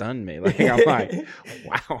like stunned me. Like I'm like,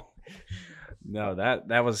 wow. No,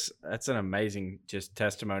 that's an amazing just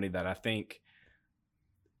testimony that I think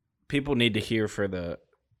people need to hear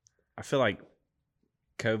I feel like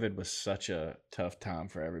COVID was such a tough time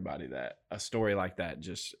for everybody that a story like that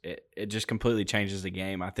it just completely changes the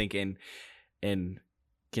game. I think and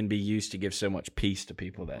can be used to give so much peace to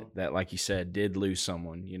people that like you said did lose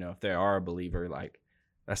someone. You know, if they are a believer, like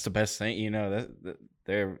that's the best thing. You know, that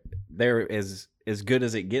they're as good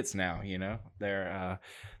as it gets now. You know, they're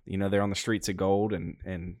on the streets of gold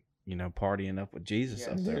and you know partying up with Jesus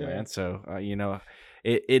up there, man. So you know,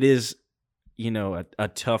 it is. You know, a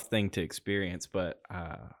tough thing to experience, but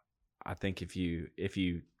I think if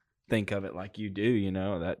you think of it like you do, you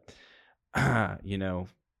know that you know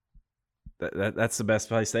that's the best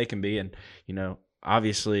place they can be, and you know,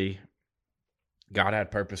 obviously, God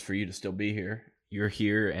had purpose for you to still be here. You're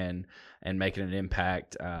here and making an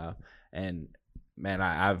impact, and man,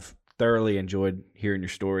 I've thoroughly enjoyed hearing your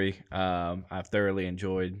story. I've thoroughly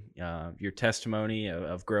enjoyed your testimony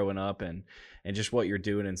of growing up and just what you're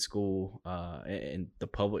doing in school, in the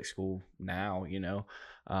public school now, you know,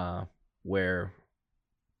 where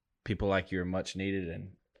people like you are much needed, and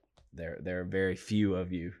there are very few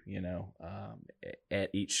of you, you know, at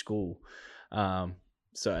each school.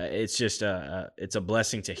 So it's just it's a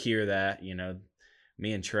blessing to hear that, you know.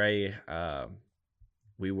 Me and Trey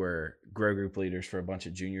we were grow group leaders for a bunch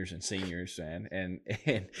of juniors and seniors, and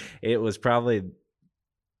it was probably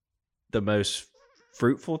the most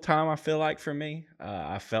fruitful time, I feel like, for me.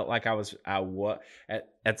 I felt like at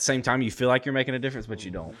the same time, you feel like you're making a difference, but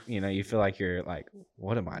you don't. You feel like you're like,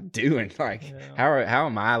 what am I doing? Like, how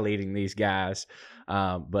am I leading these guys?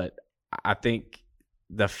 But I think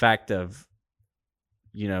the fact of,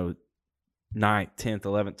 9th, 10th,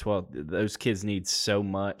 11th, 12th, those kids need so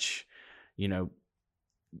much,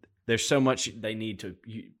 there's so much they need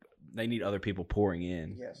they need other people pouring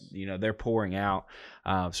in. Yes. They're pouring out.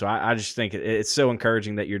 So I just think it's so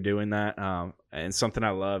encouraging that you're doing that. And something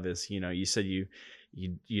I love is, you said you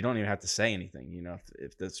don't even have to say anything.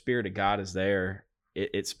 If the Spirit of God is there,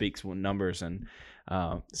 it speaks with numbers. And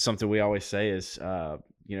something we always say is,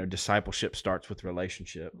 discipleship starts with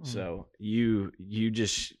relationship. So you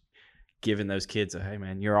just giving those kids hey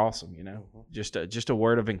man, you're awesome. Just a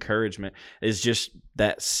word of encouragement is just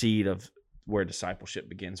that seed of where discipleship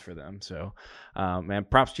begins for them. So, man,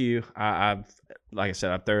 props to you. Like I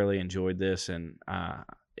said, I've thoroughly enjoyed this, and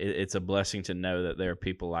it's a blessing to know that there are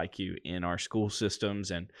people like you in our school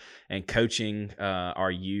systems and coaching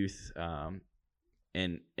our youth.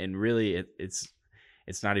 And really,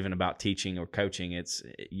 it's not even about teaching or coaching. It's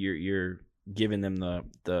you're giving them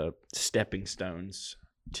the stepping stones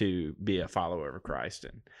to be a follower of Christ,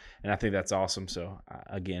 and I think that's awesome. So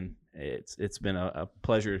again, it's been a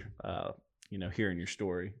pleasure, hearing your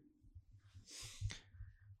story.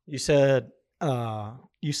 You said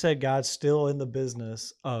God's still in the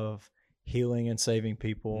business of healing and saving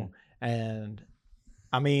people, and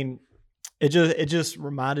I mean, it just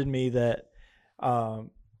reminded me that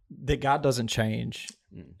that God doesn't change.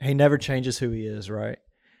 He never changes who He is, right?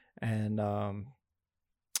 And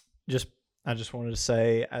I just wanted to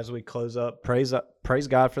say, as we close up, praise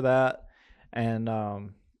God for that. And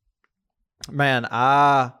man,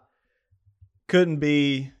 I couldn't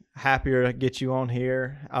be happier to get you on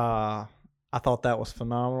here. I thought that was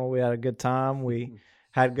phenomenal. We had a good time. We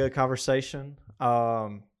had a good conversation.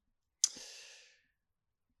 Thank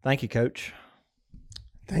you, Coach.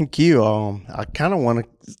 Thank you. I kind of want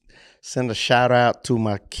to send a shout out to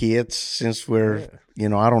my kids, since we're,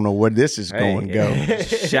 I don't know where this is going to go.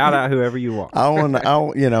 Shout out whoever you want. I want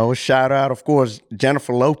to, shout out, of course,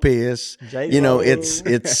 Jennifer Lopez. J-Lo.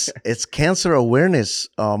 It's Cancer Awareness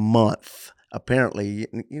Month. Apparently,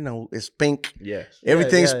 it's pink. Yes.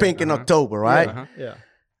 Everything's pink in October, right? Yeah.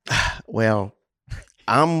 Well,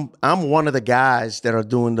 I'm one of the guys that are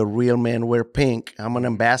doing the Real Men Wear Pink. I'm an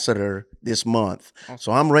ambassador this month.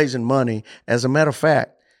 So I'm raising money. As a matter of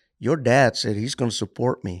fact, your dad said he's going to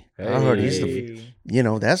support me. Hey. I heard he's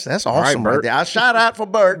that's awesome right there. I shout out for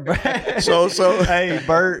Bert. so hey,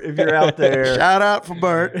 Bert, if you're out there, shout out for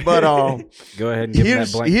Bert. But go ahead and give him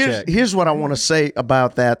that blank check. Here's what I want to say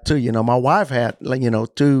about that too. My wife had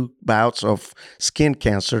 2 bouts of skin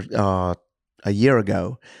cancer a year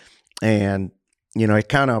ago, and it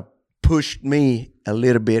kind of pushed me a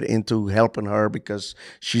little bit into helping her, because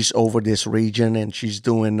she's over this region and she's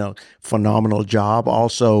doing a phenomenal job.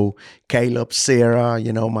 Also, Caleb, Sarah,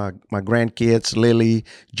 my grandkids, Lily,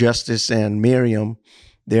 Justice, and Miriam,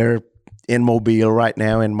 they're in Mobile right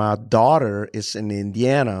now. And my daughter is in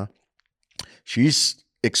Indiana. She's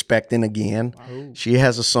expecting again. Oh. She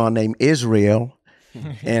has a son named Israel.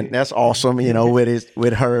 And that's awesome,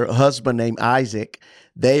 with her husband named Isaac.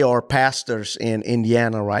 They are pastors in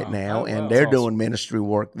Indiana right now, and they're doing ministry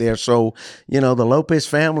work there. So, the Lopez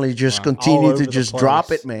family just continue to just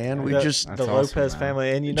drop it, man. We the Lopez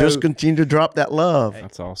family, and just continue to drop that love.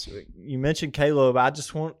 That's awesome. You mentioned Caleb.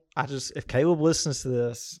 If Caleb listens to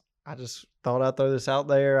this, I just thought I'd throw this out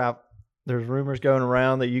there. There's rumors going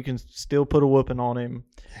around that you can still put a whooping on him.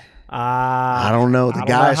 I don't know. The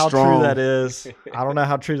guy's strong. I don't know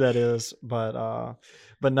how true that is, but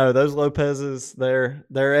no, those Lopez's, they're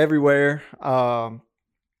everywhere. Yeah,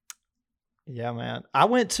 man.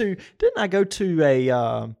 Didn't I go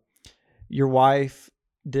to your wife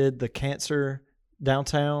did the cancer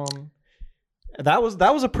downtown? That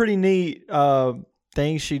was a pretty neat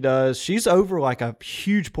thing she does. She's over like a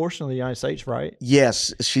huge portion of the United States, right?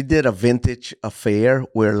 Yes, she did a vintage affair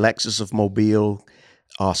where Lexus of Mobile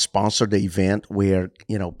sponsored the event, where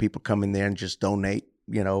people come in there and just donate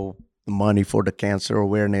money for the cancer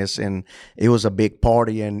awareness, and it was a big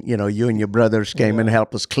party, and you and your brothers came and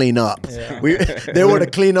helped us clean up. They were the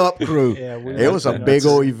cleanup crew. It was a big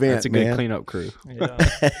old event. That's a good cleanup crew. Yeah.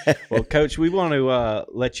 Well, Coach, we want to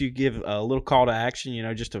let you give a little call to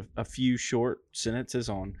action, just a few short sentences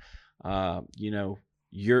on what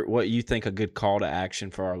you think a good call to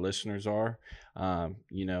action for our listeners are, and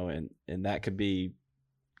that could be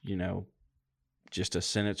just a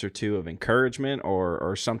sentence or two of encouragement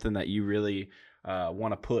or something that you really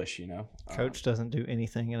want to push, Coach doesn't do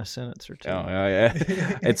anything in a sentence or two. Oh,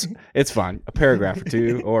 yeah. It's fine. A paragraph or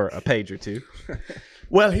two or a page or two.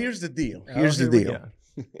 Well, here's the deal. Here's the deal.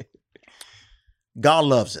 God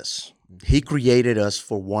loves us. He created us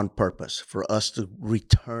for one purpose, for us to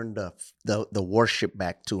return the worship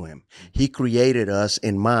back to him. He created us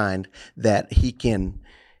in mind that he can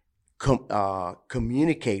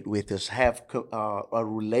communicate with us, have a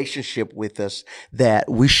relationship with us, that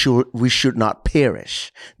we should not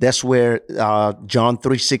perish. That's where John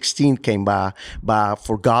 3:16 came by.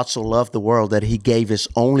 For God so loved the world that he gave his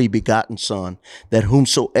only begotten Son, that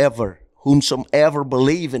whomsoever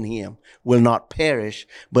believe in him will not perish,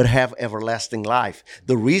 but have everlasting life.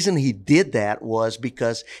 The reason he did that was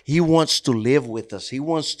because he wants to live with us. He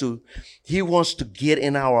wants to get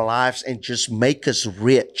in our lives and just make us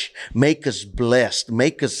rich, make us blessed,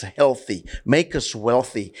 make us healthy, make us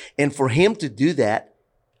wealthy. And for him to do that,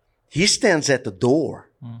 he stands at the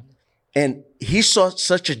door. And he's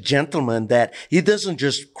such a gentleman that he doesn't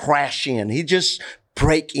just crash in. He just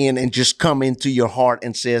break in and just come into your heart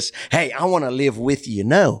and says, hey, I want to live with you.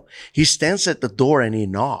 No, he stands at the door and he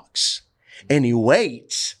knocks and he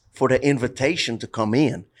waits for the invitation to come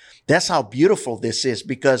in. That's how beautiful this is,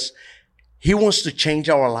 because he wants to change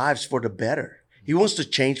our lives for the better. He wants to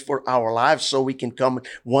change for our lives so we can come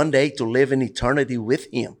one day to live in eternity with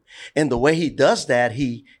him. And the way he does that,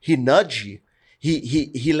 he nudges you.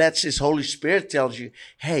 He lets his Holy Spirit tells you,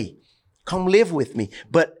 hey, come live with me.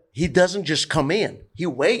 But he doesn't just come in. He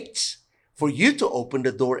waits for you to open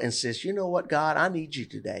the door and says, you know what, God, I need you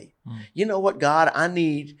today. You know what, God, I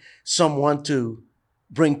need someone to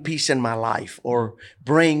bring peace in my life, or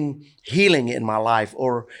bring healing in my life,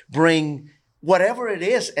 or bring whatever it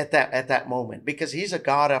is at that moment, because he's a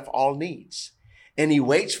God of all needs. And he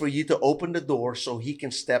waits for you to open the door so he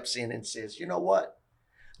can steps in and says, you know what,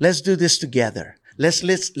 let's do this together. Let's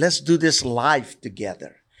do this life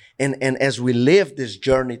together. And as we live this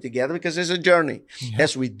journey together, because it's a journey,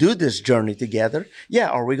 as we do this journey together,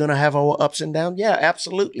 are we going to have our ups and downs? Yeah,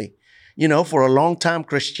 absolutely. For a long time,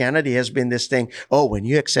 Christianity has been this thing. Oh, when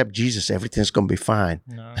you accept Jesus, everything's going to be fine.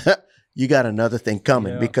 No. You got another thing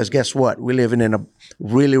coming, because guess what? We're living in a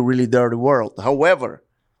really, really dirty world. However,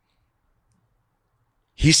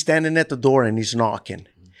 he's standing at the door and he's knocking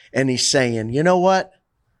and he's saying, you know what?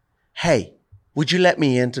 Hey, would you let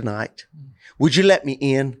me in tonight? Would you let me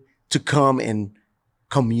in to come and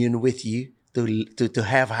commune with you, to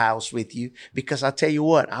have house with you? Because I tell you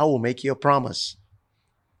what, I will make you a promise.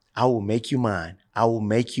 I will make you mine. I will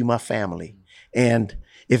make you my family. And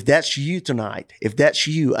if that's you tonight, if that's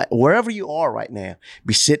you, wherever you are right now,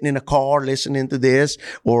 be sitting in a car listening to this,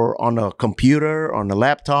 or on a computer, on a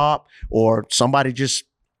laptop, or somebody just,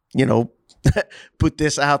 put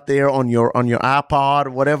this out there on your iPod,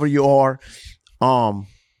 or whatever you are.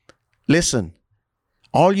 Listen,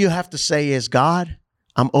 all you have to say is, God,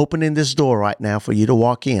 I'm opening this door right now for you to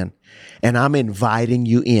walk in. And I'm inviting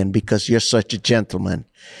you in because you're such a gentleman.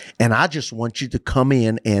 And I just want you to come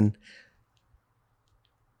in and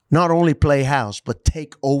not only play house, but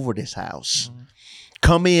take over this house. Mm-hmm.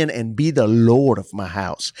 Come in and be the Lord of my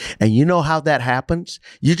house. And you know how that happens?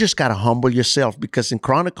 You just got to humble yourself, because in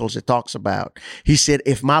Chronicles it talks about, he said,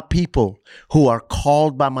 if my people who are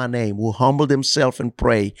called by my name will humble themselves and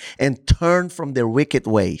pray and turn from their wicked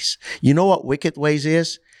ways. You know what wicked ways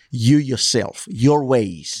is? You yourself, your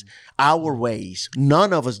ways, our ways.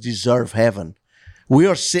 None of us deserve heaven. We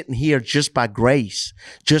are sitting here just by grace,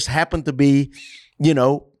 just happen to be,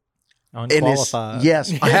 unqualified.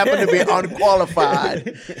 Yes, I happen to be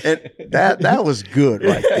unqualified. And that was good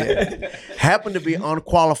right there. Happen to be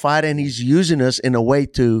unqualified, and he's using us in a way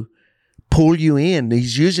to pull you in.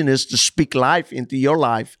 He's using us to speak life into your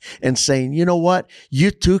life and saying, you know what?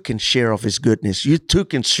 You too can share of his goodness. You too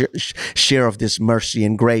can share of this mercy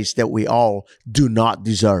and grace that we all do not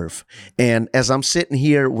deserve. And as I'm sitting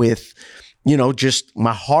here with, just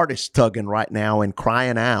my heart is tugging right now and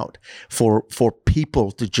crying out for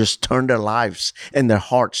people to just turn their lives and their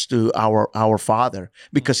hearts to our Father,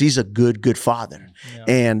 because he's a good Father. Yeah.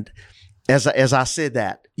 And as I said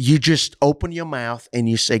that, you just open your mouth and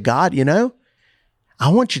you say, God, I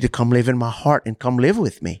want you to come live in my heart and come live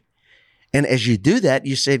with me. And as you do that,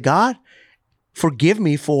 you say, God, forgive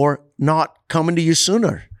me for not coming to you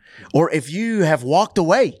sooner. Or if you have walked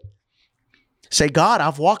away, say, God,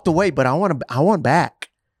 I've walked away, but I want back.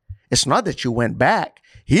 It's not that you went back.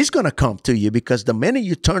 He's going to come to you, because the minute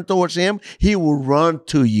you turn towards him, he will run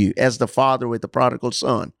to you as the father with the prodigal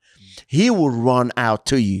son. He will run out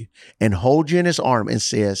to you and hold you in his arm and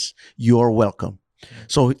says, you're welcome.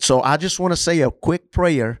 So I just want to say a quick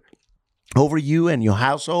prayer over you and your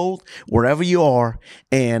household, wherever you are,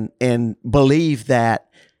 and believe that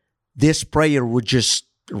this prayer would just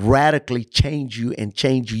radically change you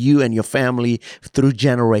and your family through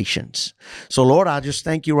generations. So Lord, I just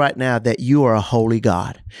thank you right now that you are a holy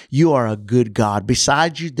God. You are a good God.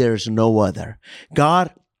 Besides you, there's no other.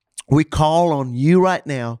 God, we call on you right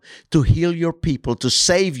now to heal your people, to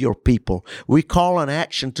save your people. We call on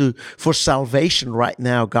action for salvation right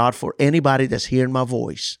now, God, for anybody that's hearing my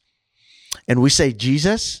voice. And we say,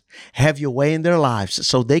 Jesus, have your way in their lives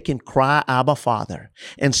so they can cry, Abba, Father,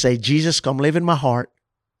 and say, Jesus, come live in my heart.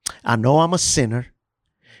 I know I'm a sinner.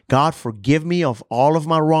 God, forgive me of all of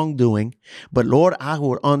my wrongdoing. But Lord, I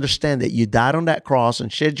will understand that you died on that cross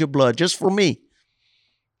and shed your blood just for me.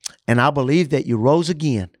 And I believe that you rose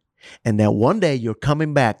again and that one day you're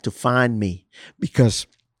coming back to find me because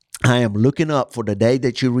I am looking up for the day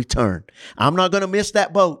that you return. I'm not going to miss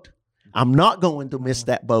that boat. I'm not going to miss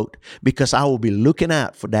that boat because I will be looking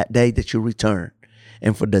out for that day that you return.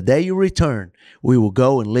 And for the day you return, we will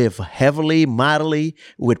go and live heavily, mightily,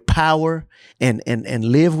 with power, and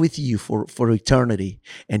live with you for eternity.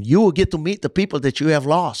 And you will get to meet the people that you have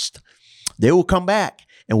lost. They will come back,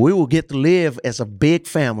 and we will get to live as a big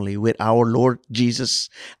family with our Lord Jesus,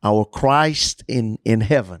 our Christ in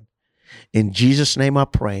heaven. In Jesus' name I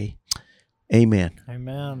pray. Amen.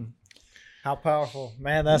 Amen. How powerful.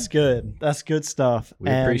 Man, that's good. That's good stuff. We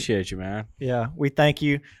appreciate you, man. Yeah, we thank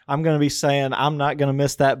you. I'm going to be saying I'm not going to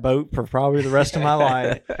miss that boat for probably the rest of my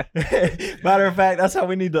life. Matter of fact, that's how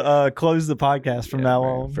we need to close the podcast from now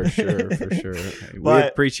on. For sure. We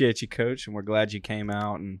appreciate you, Coach, and we're glad you came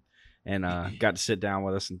out and got to sit down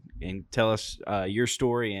with us and tell us your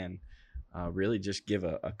story and really just give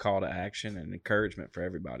a call to action and encouragement for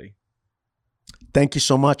everybody. Thank you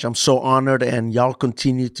so much. I'm so honored, and y'all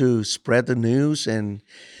continue to spread the news and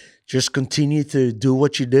just continue to do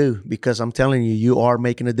what you do because I'm telling you, you are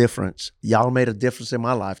making a difference. Y'all made a difference in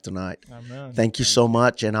my life tonight. Amen. Thank you so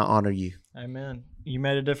much, and I honor you. Amen. You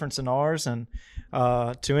made a difference in ours, and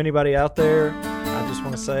to anybody out there, I just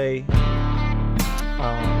want to say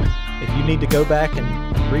if you need to go back and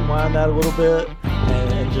rewind that a little bit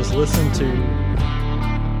and just listen to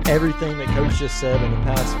everything that Coach just said in the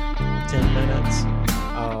past 10 minutes,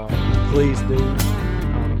 please do,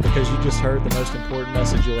 because you just heard the most important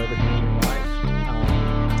message you'll ever hear in your life.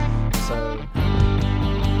 So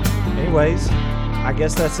anyways, I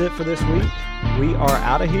guess that's it for this week. We are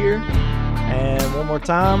out of here, and one more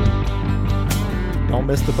time, don't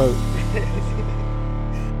miss the boat.